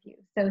machine with you.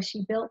 So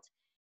she built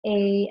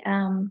a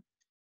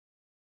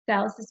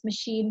dialysis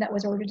machine that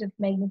was ordered of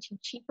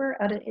magnitude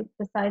cheaper, out of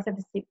the size of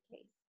a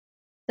suitcase.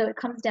 So it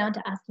comes down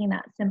to asking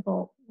that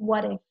simple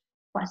what if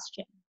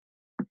question.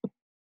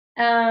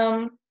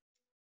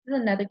 This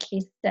is another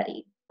case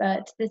study,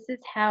 but this is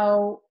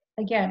how,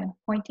 again,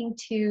 pointing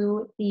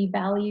to the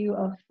value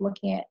of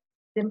looking at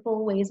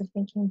simple ways of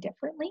thinking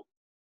differently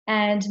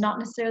and not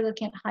necessarily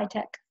looking at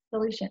high-tech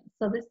solutions.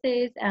 So this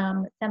is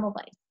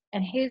Semmelweis,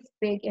 and his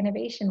big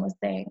innovation was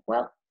saying,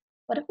 well,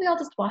 what if we all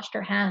just washed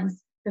our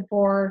hands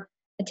before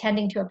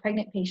attending to a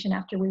pregnant patient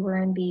after we were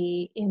in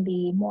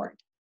the morgue?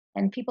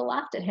 And people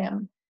laughed at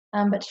him.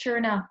 But sure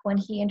enough, when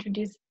he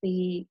introduced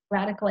the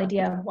radical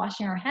idea of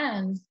washing our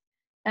hands,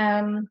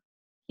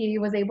 he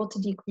was able to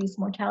decrease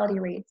mortality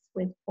rates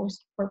with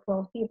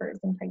post-puerperal fevers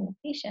in pregnant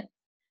patients.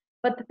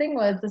 But the thing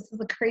was, this was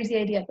a crazy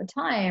idea at the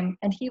time,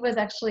 and he was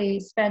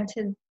actually spent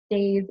his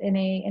days in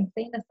an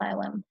insane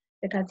asylum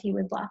because he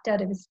was locked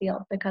out of his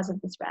field because of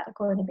this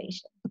radical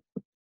innovation.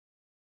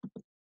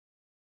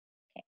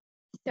 Okay,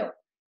 so I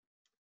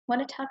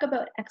want to talk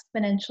about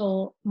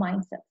exponential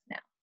mindsets now.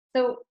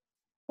 So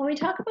when we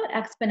talk about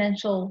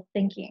exponential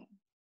thinking,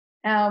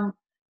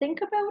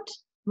 think about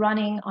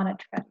running on a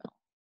treadmill.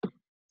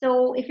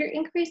 So if you're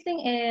increasing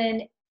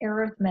in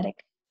arithmetic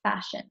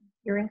fashion,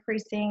 you're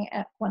increasing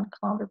at 1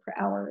 kilometer per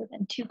hour,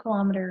 then 2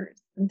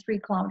 kilometers, and 3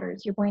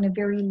 kilometers, you're going in a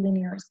very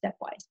linear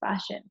stepwise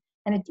fashion,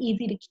 and it's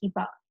easy to keep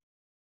up.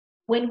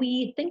 When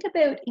we think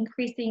about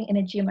increasing in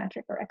a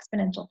geometric or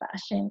exponential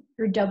fashion,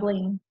 you're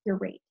doubling your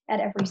rate at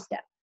every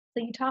step.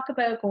 So you talk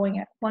about going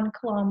at 1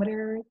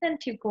 kilometer, then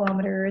 2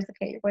 kilometers,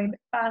 okay, you're going a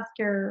bit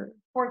faster,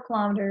 4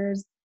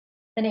 kilometers,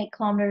 then 8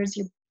 kilometers,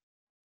 you're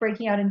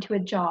breaking out into a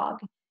jog.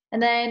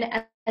 And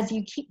then as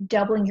you keep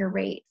doubling your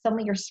rate,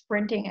 suddenly you're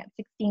sprinting at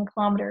 16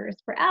 kilometers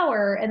per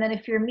hour. And then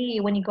if you're me,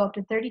 when you go up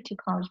to 32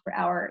 kilometers per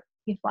hour,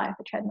 you fly off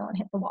the treadmill and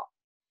hit the wall.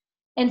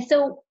 And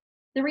so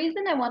the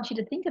reason I want you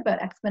to think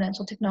about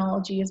exponential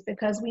technology is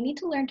because we need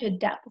to learn to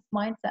adapt this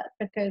mindset,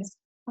 because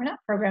we're not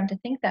programmed to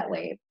think that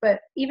way.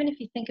 But even if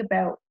you think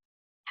about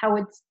how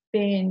it's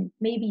been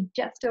maybe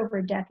just over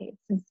a decade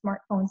since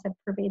smartphones have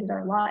pervaded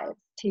our lives,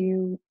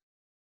 to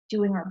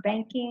doing our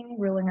banking,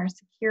 ruling our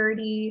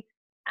security,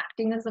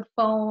 acting as a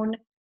phone,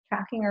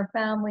 tracking our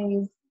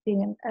families,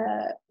 being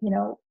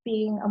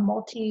a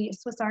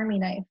multi-Swiss Army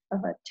knife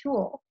of a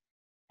tool.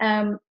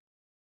 That's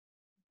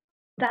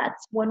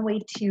one way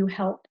to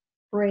help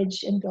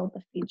bridge and build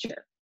the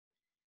future.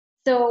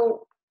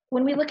 So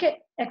when we look at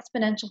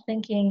exponential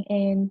thinking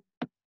in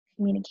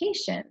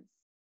communications,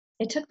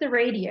 it took the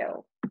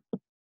radio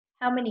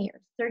how many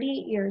years?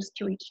 38 years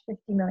to reach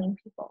 50 million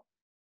people.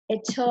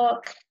 It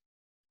took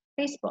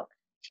Facebook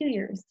 2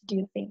 years to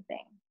do the same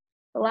thing.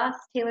 The last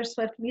Taylor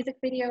Swift music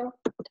video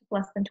took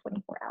less than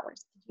 24 hours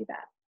to do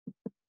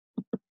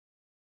that.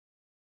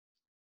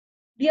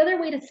 The other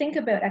way to think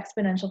about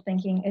exponential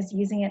thinking is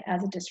using it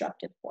as a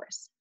disruptive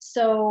force.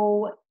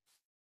 So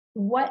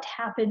what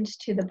happened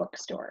to the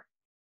bookstore?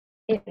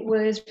 It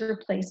was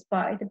replaced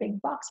by the big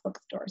box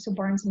bookstore, so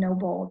Barnes &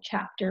 Noble,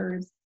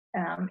 Chapters,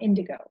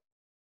 Indigo.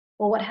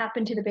 Well, what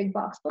happened to the big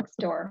box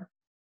bookstore?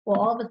 Well,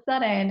 all of a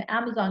sudden,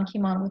 Amazon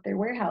came on with their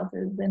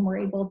warehouses and were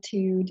able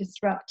to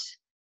disrupt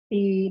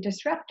the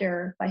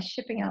disruptor by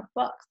shipping out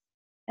books.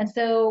 And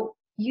so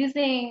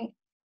using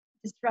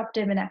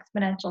disruptive and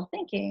exponential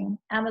thinking,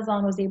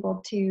 Amazon was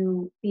able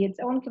to be its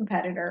own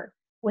competitor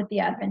with the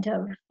advent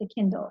of the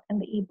Kindle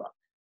and the ebook.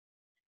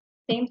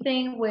 Same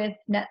thing with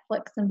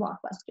Netflix and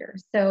Blockbuster.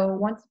 So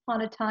once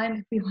upon a time,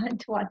 if we wanted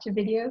to watch a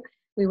video,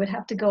 we would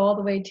have to go all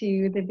the way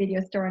to the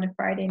video store on a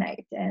Friday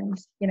night and,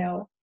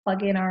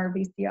 plug in our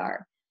VCR.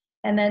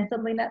 And then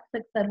suddenly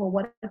Netflix said, well,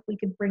 what if we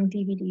could bring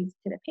DVDs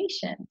to the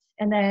patient?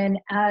 And then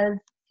as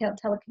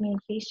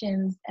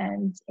telecommunications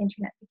and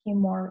internet became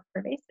more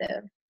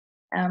pervasive,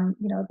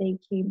 they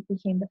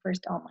became the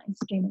first online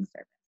streaming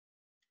service.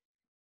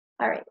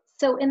 All right,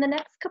 so in the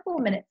next couple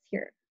of minutes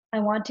here, I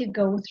want to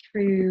go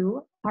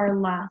through our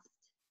last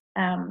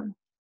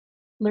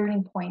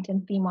learning point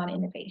and theme on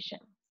innovation.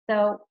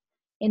 So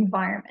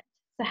environment.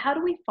 So how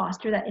do we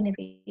foster that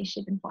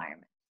innovation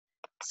environment?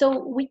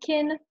 So we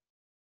can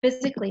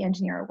physically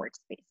engineer our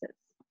workspaces.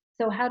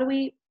 So how do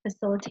we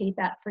facilitate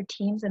that for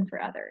teams and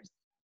for others?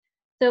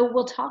 So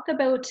we'll talk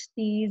about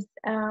these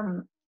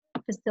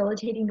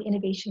facilitating the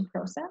innovation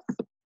process.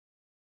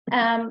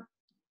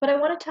 But I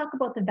want to talk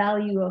about the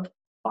value of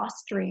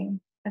fostering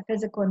a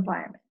physical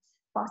environment.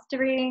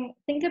 Fostering,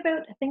 think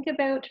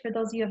about, for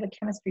those of you who have a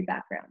chemistry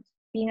background,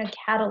 being a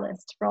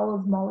catalyst for all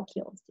those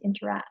molecules to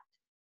interact.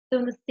 So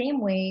in the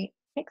same way,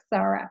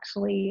 Pixar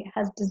actually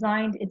has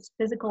designed its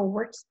physical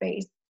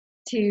workspace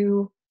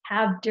to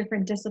have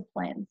different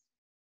disciplines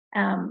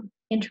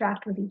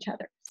interact with each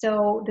other.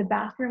 So the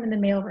bathroom and the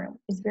mailroom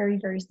is very,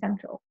 very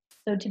central.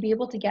 So to be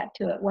able to get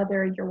to it,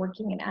 whether you're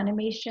working in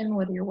animation,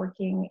 whether you're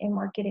working in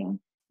marketing,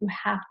 you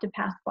have to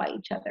pass by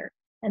each other.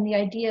 And the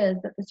idea is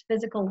that this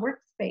physical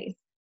workspace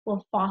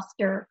will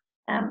foster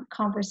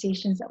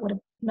conversations that would have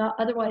not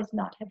otherwise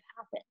not have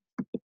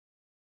happened.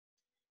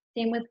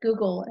 Same with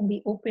Google and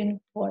the open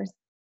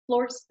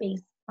floor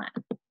space plan.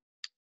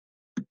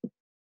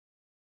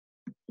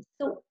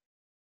 So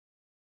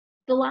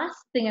the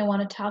last thing I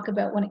want to talk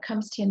about when it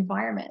comes to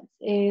environments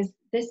is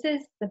this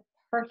is the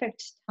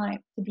perfect time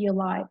to be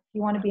alive. If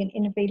you want to be an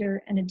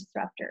innovator and a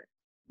disruptor.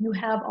 You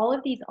have all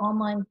of these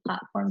online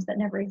platforms that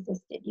never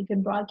existed. You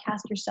can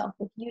broadcast yourself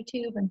with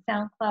YouTube and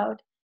SoundCloud.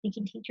 You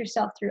can teach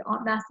yourself through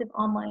massive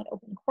online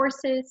open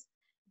courses.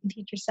 You can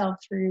teach yourself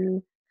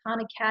through Khan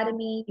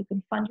Academy. You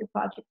can fund your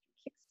project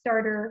through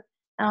Kickstarter.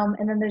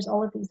 And then there's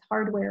all of these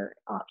hardware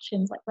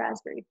options like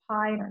Raspberry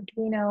Pi and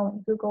Arduino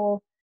and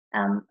Google,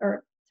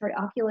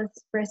 Oculus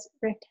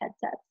Rift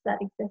headsets that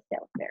exist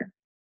out there.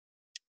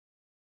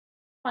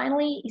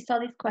 Finally, you saw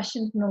these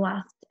questions in the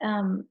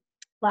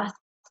last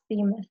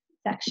theme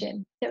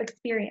section. So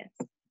experience.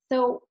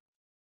 So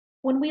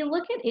when we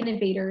look at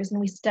innovators and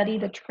we study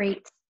the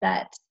traits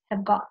that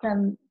have got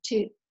them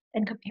to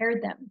and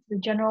compared them to the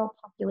general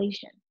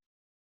population,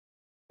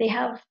 they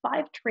have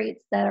 5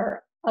 traits that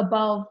are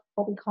above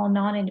what we call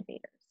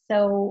non-innovators.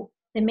 So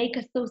they make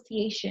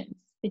associations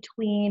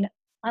between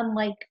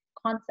unlike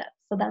concepts.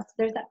 So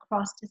there's that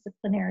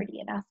cross-disciplinarity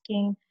and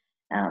asking,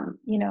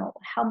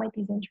 how might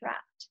these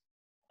interact?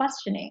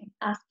 Questioning,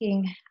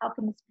 asking, how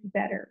can this be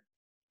better?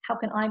 How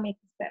can I make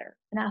this better?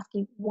 And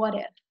asking, what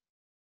if?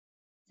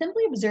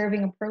 Simply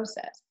observing a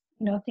process.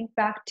 Think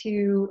back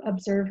to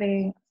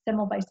observing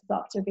Semmelweis's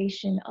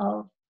observation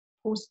of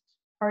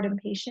postpartum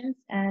patients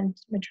and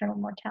maternal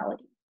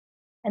mortality.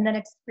 And then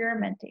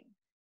experimenting,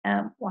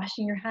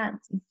 washing your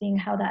hands and seeing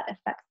how that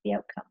affects the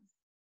outcomes.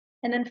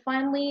 And then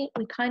finally,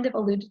 we kind of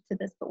alluded to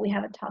this, but we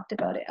haven't talked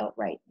about it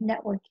outright,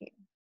 networking,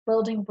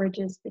 building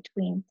bridges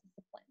between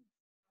disciplines.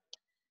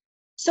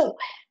 So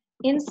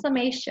in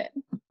summation,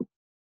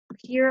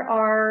 here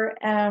are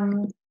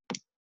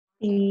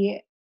the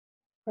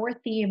 4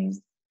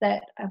 themes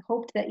that I've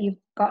hoped that you've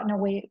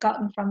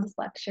gotten from this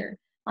lecture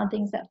on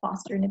things that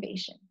foster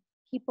innovation: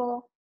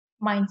 people,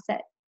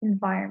 mindset,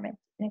 environment,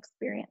 and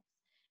experience.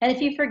 And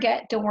if you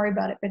forget, don't worry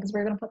about it, because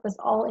we're going to put this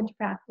all into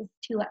practice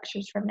 2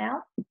 lectures from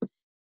now.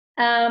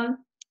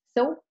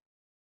 So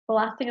the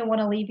last thing I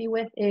want to leave you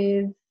with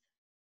is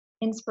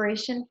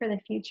inspiration for the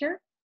future.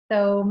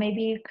 So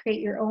maybe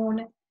create your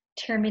own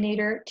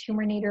Terminator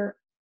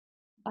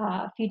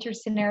future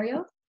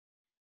scenarios.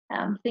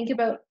 Think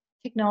about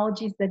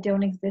technologies that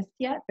don't exist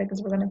yet,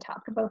 because we're going to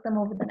talk about them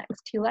over the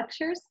next 2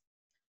 lectures.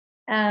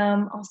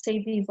 I'll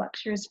save these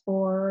lectures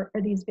or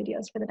these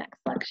videos for the next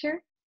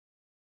lecture.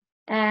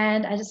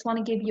 And I just want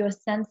to give you a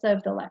sense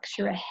of the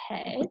lecture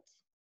ahead.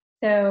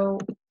 So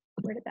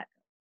where did that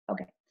go?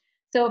 Okay.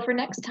 So for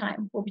next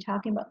time, we'll be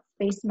talking about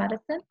space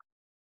medicine,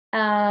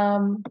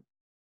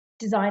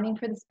 designing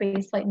for the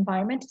spaceflight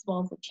environment, as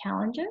well as the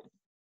challenges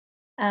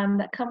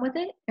that come with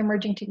it,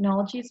 emerging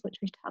technologies, which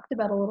we talked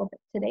about a little bit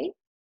today.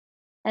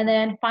 And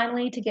then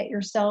finally, to get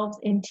yourselves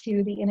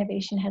into the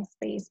innovation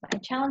headspace, my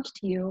challenge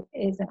to you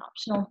is an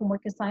optional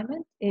homework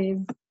assignment, is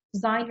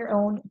design your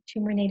own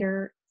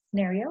Terminator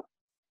scenario.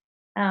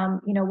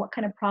 What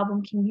kind of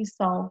problem can you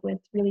solve with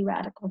really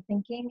radical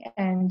thinking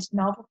and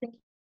novel thinking,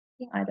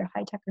 either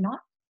high tech or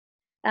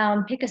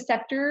not? Pick a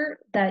sector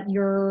that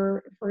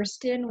you're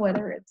versed in,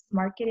 whether it's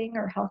marketing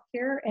or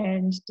healthcare,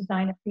 and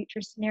design a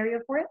future scenario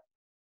for it.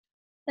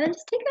 And then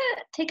just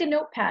take a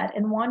notepad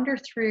and wander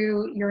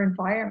through your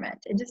environment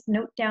and just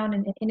note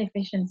down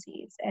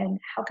inefficiencies and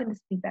how can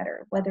this be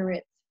better, whether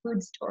it's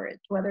food storage,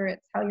 whether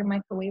it's how your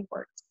microwave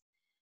works.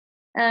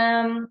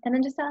 And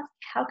then just ask,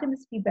 how can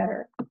this be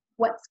better?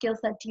 What skill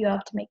set do you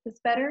have to make this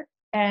better?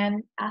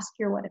 And ask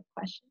your what if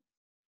questions.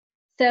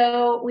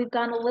 So we've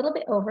gone a little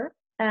bit over.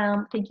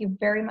 Thank you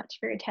very much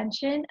for your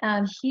attention.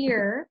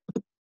 Here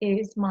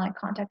is my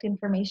contact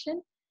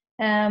information.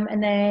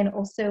 And then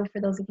also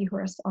for those of you who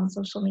are on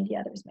social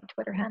media, there's my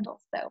Twitter handle.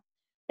 So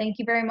thank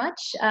you very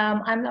much.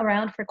 I'm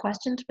around for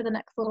questions for the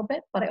next little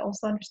bit, but I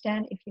also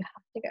understand if you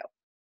have to go.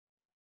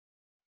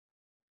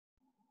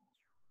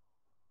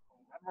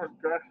 That was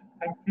good.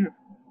 Thank you.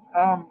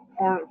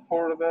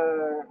 For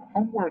the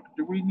homework,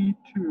 do we need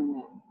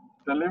to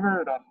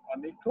deliver it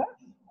on e-class?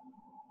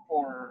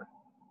 or?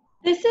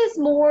 This is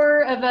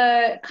more of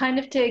a kind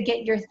of to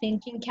get your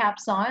thinking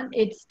caps on.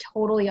 It's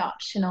totally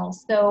optional.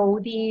 So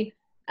the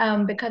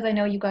because I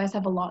know you guys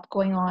have a lot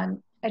going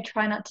on, I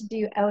try not to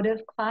do out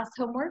of class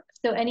homework.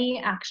 So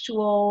any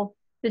actual,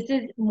 this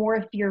is more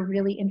if you're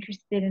really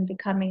interested in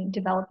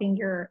developing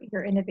your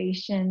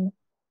innovation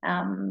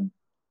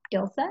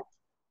skill set.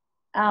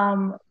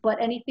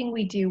 But anything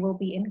we do will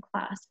be in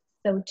class.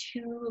 So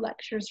 2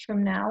 lectures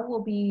from now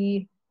will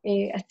be,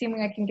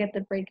 assuming I can get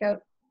the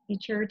breakout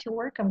feature to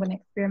work, I'm going to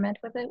experiment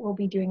with it. We'll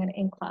be doing an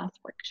in-class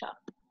workshop.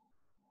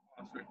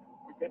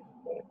 Okay.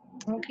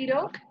 Okie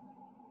doke.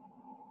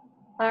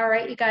 All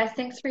right, you guys,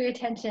 thanks for your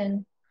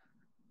attention.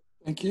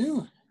 Thank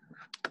you.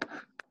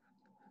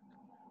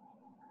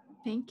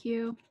 Thank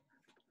you.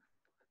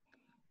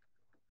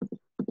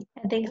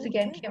 And thanks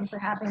again, Kim, for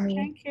having me.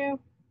 Thank you.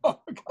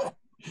 Okay.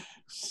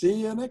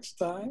 See you next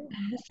time.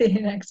 See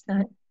you next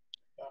time.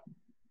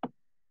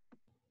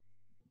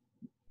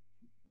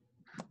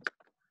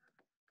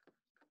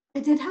 I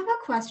did have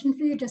a question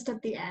for you just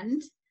at the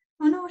end.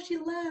 Oh no, she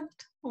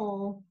left.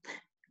 Oh,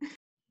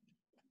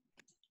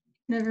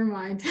 never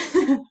mind.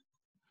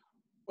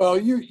 Well,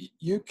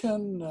 you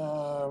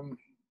can.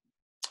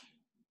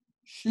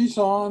 She's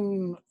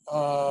on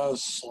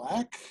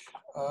Slack,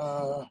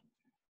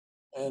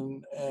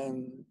 and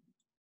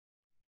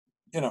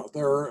you know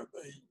there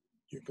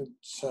you could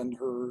send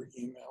her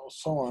email,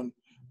 so on.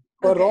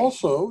 But Okay.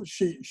 also,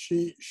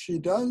 she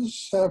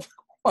does have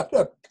quite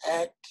a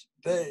packed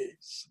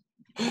days.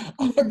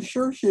 I'm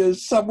sure she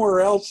has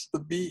somewhere else to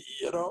be,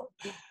 you know.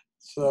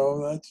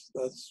 So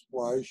that's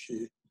why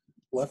she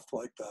left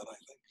like that, I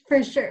think.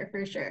 For sure,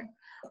 for sure.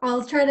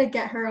 I'll try to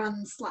get her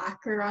on Slack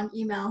or on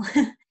email.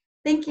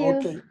 Thank you.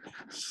 Okay,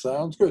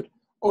 sounds good.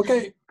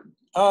 Okay,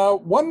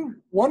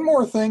 one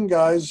more thing,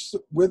 guys,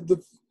 with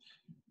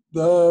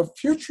the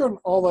future and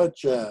all that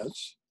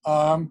jazz.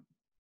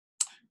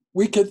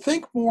 We could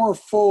think more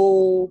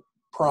full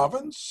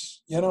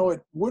province. You know,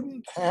 it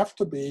wouldn't have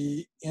to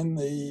be in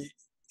the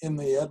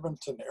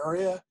Edmonton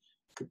area. It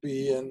could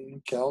be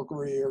in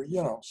Calgary or,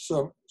 you know,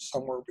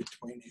 somewhere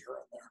between here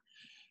and there.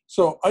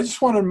 So I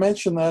just wanted to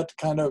mention that to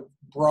kind of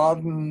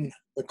broaden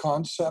the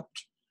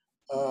concept,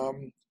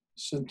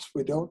 since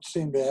we don't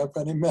seem to have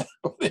anybody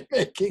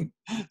making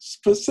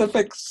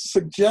specific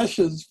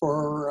suggestions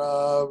for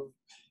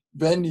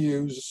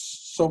venues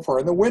so far.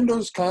 And the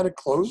window's kind of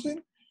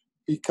closing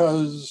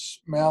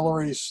because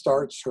Mallory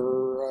starts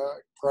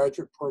her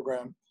graduate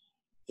program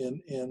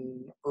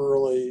in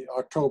early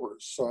October.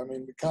 So, I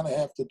mean, we kind of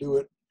have to do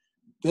it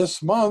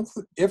this month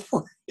if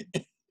we're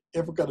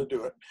going to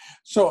do it.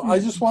 So I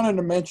just wanted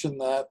to mention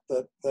that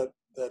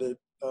it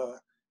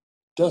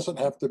doesn't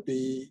have to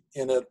be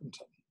in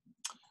Edmonton.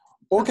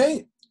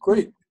 Okay,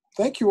 great.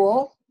 Thank you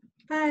all.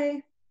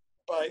 Bye.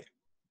 Bye.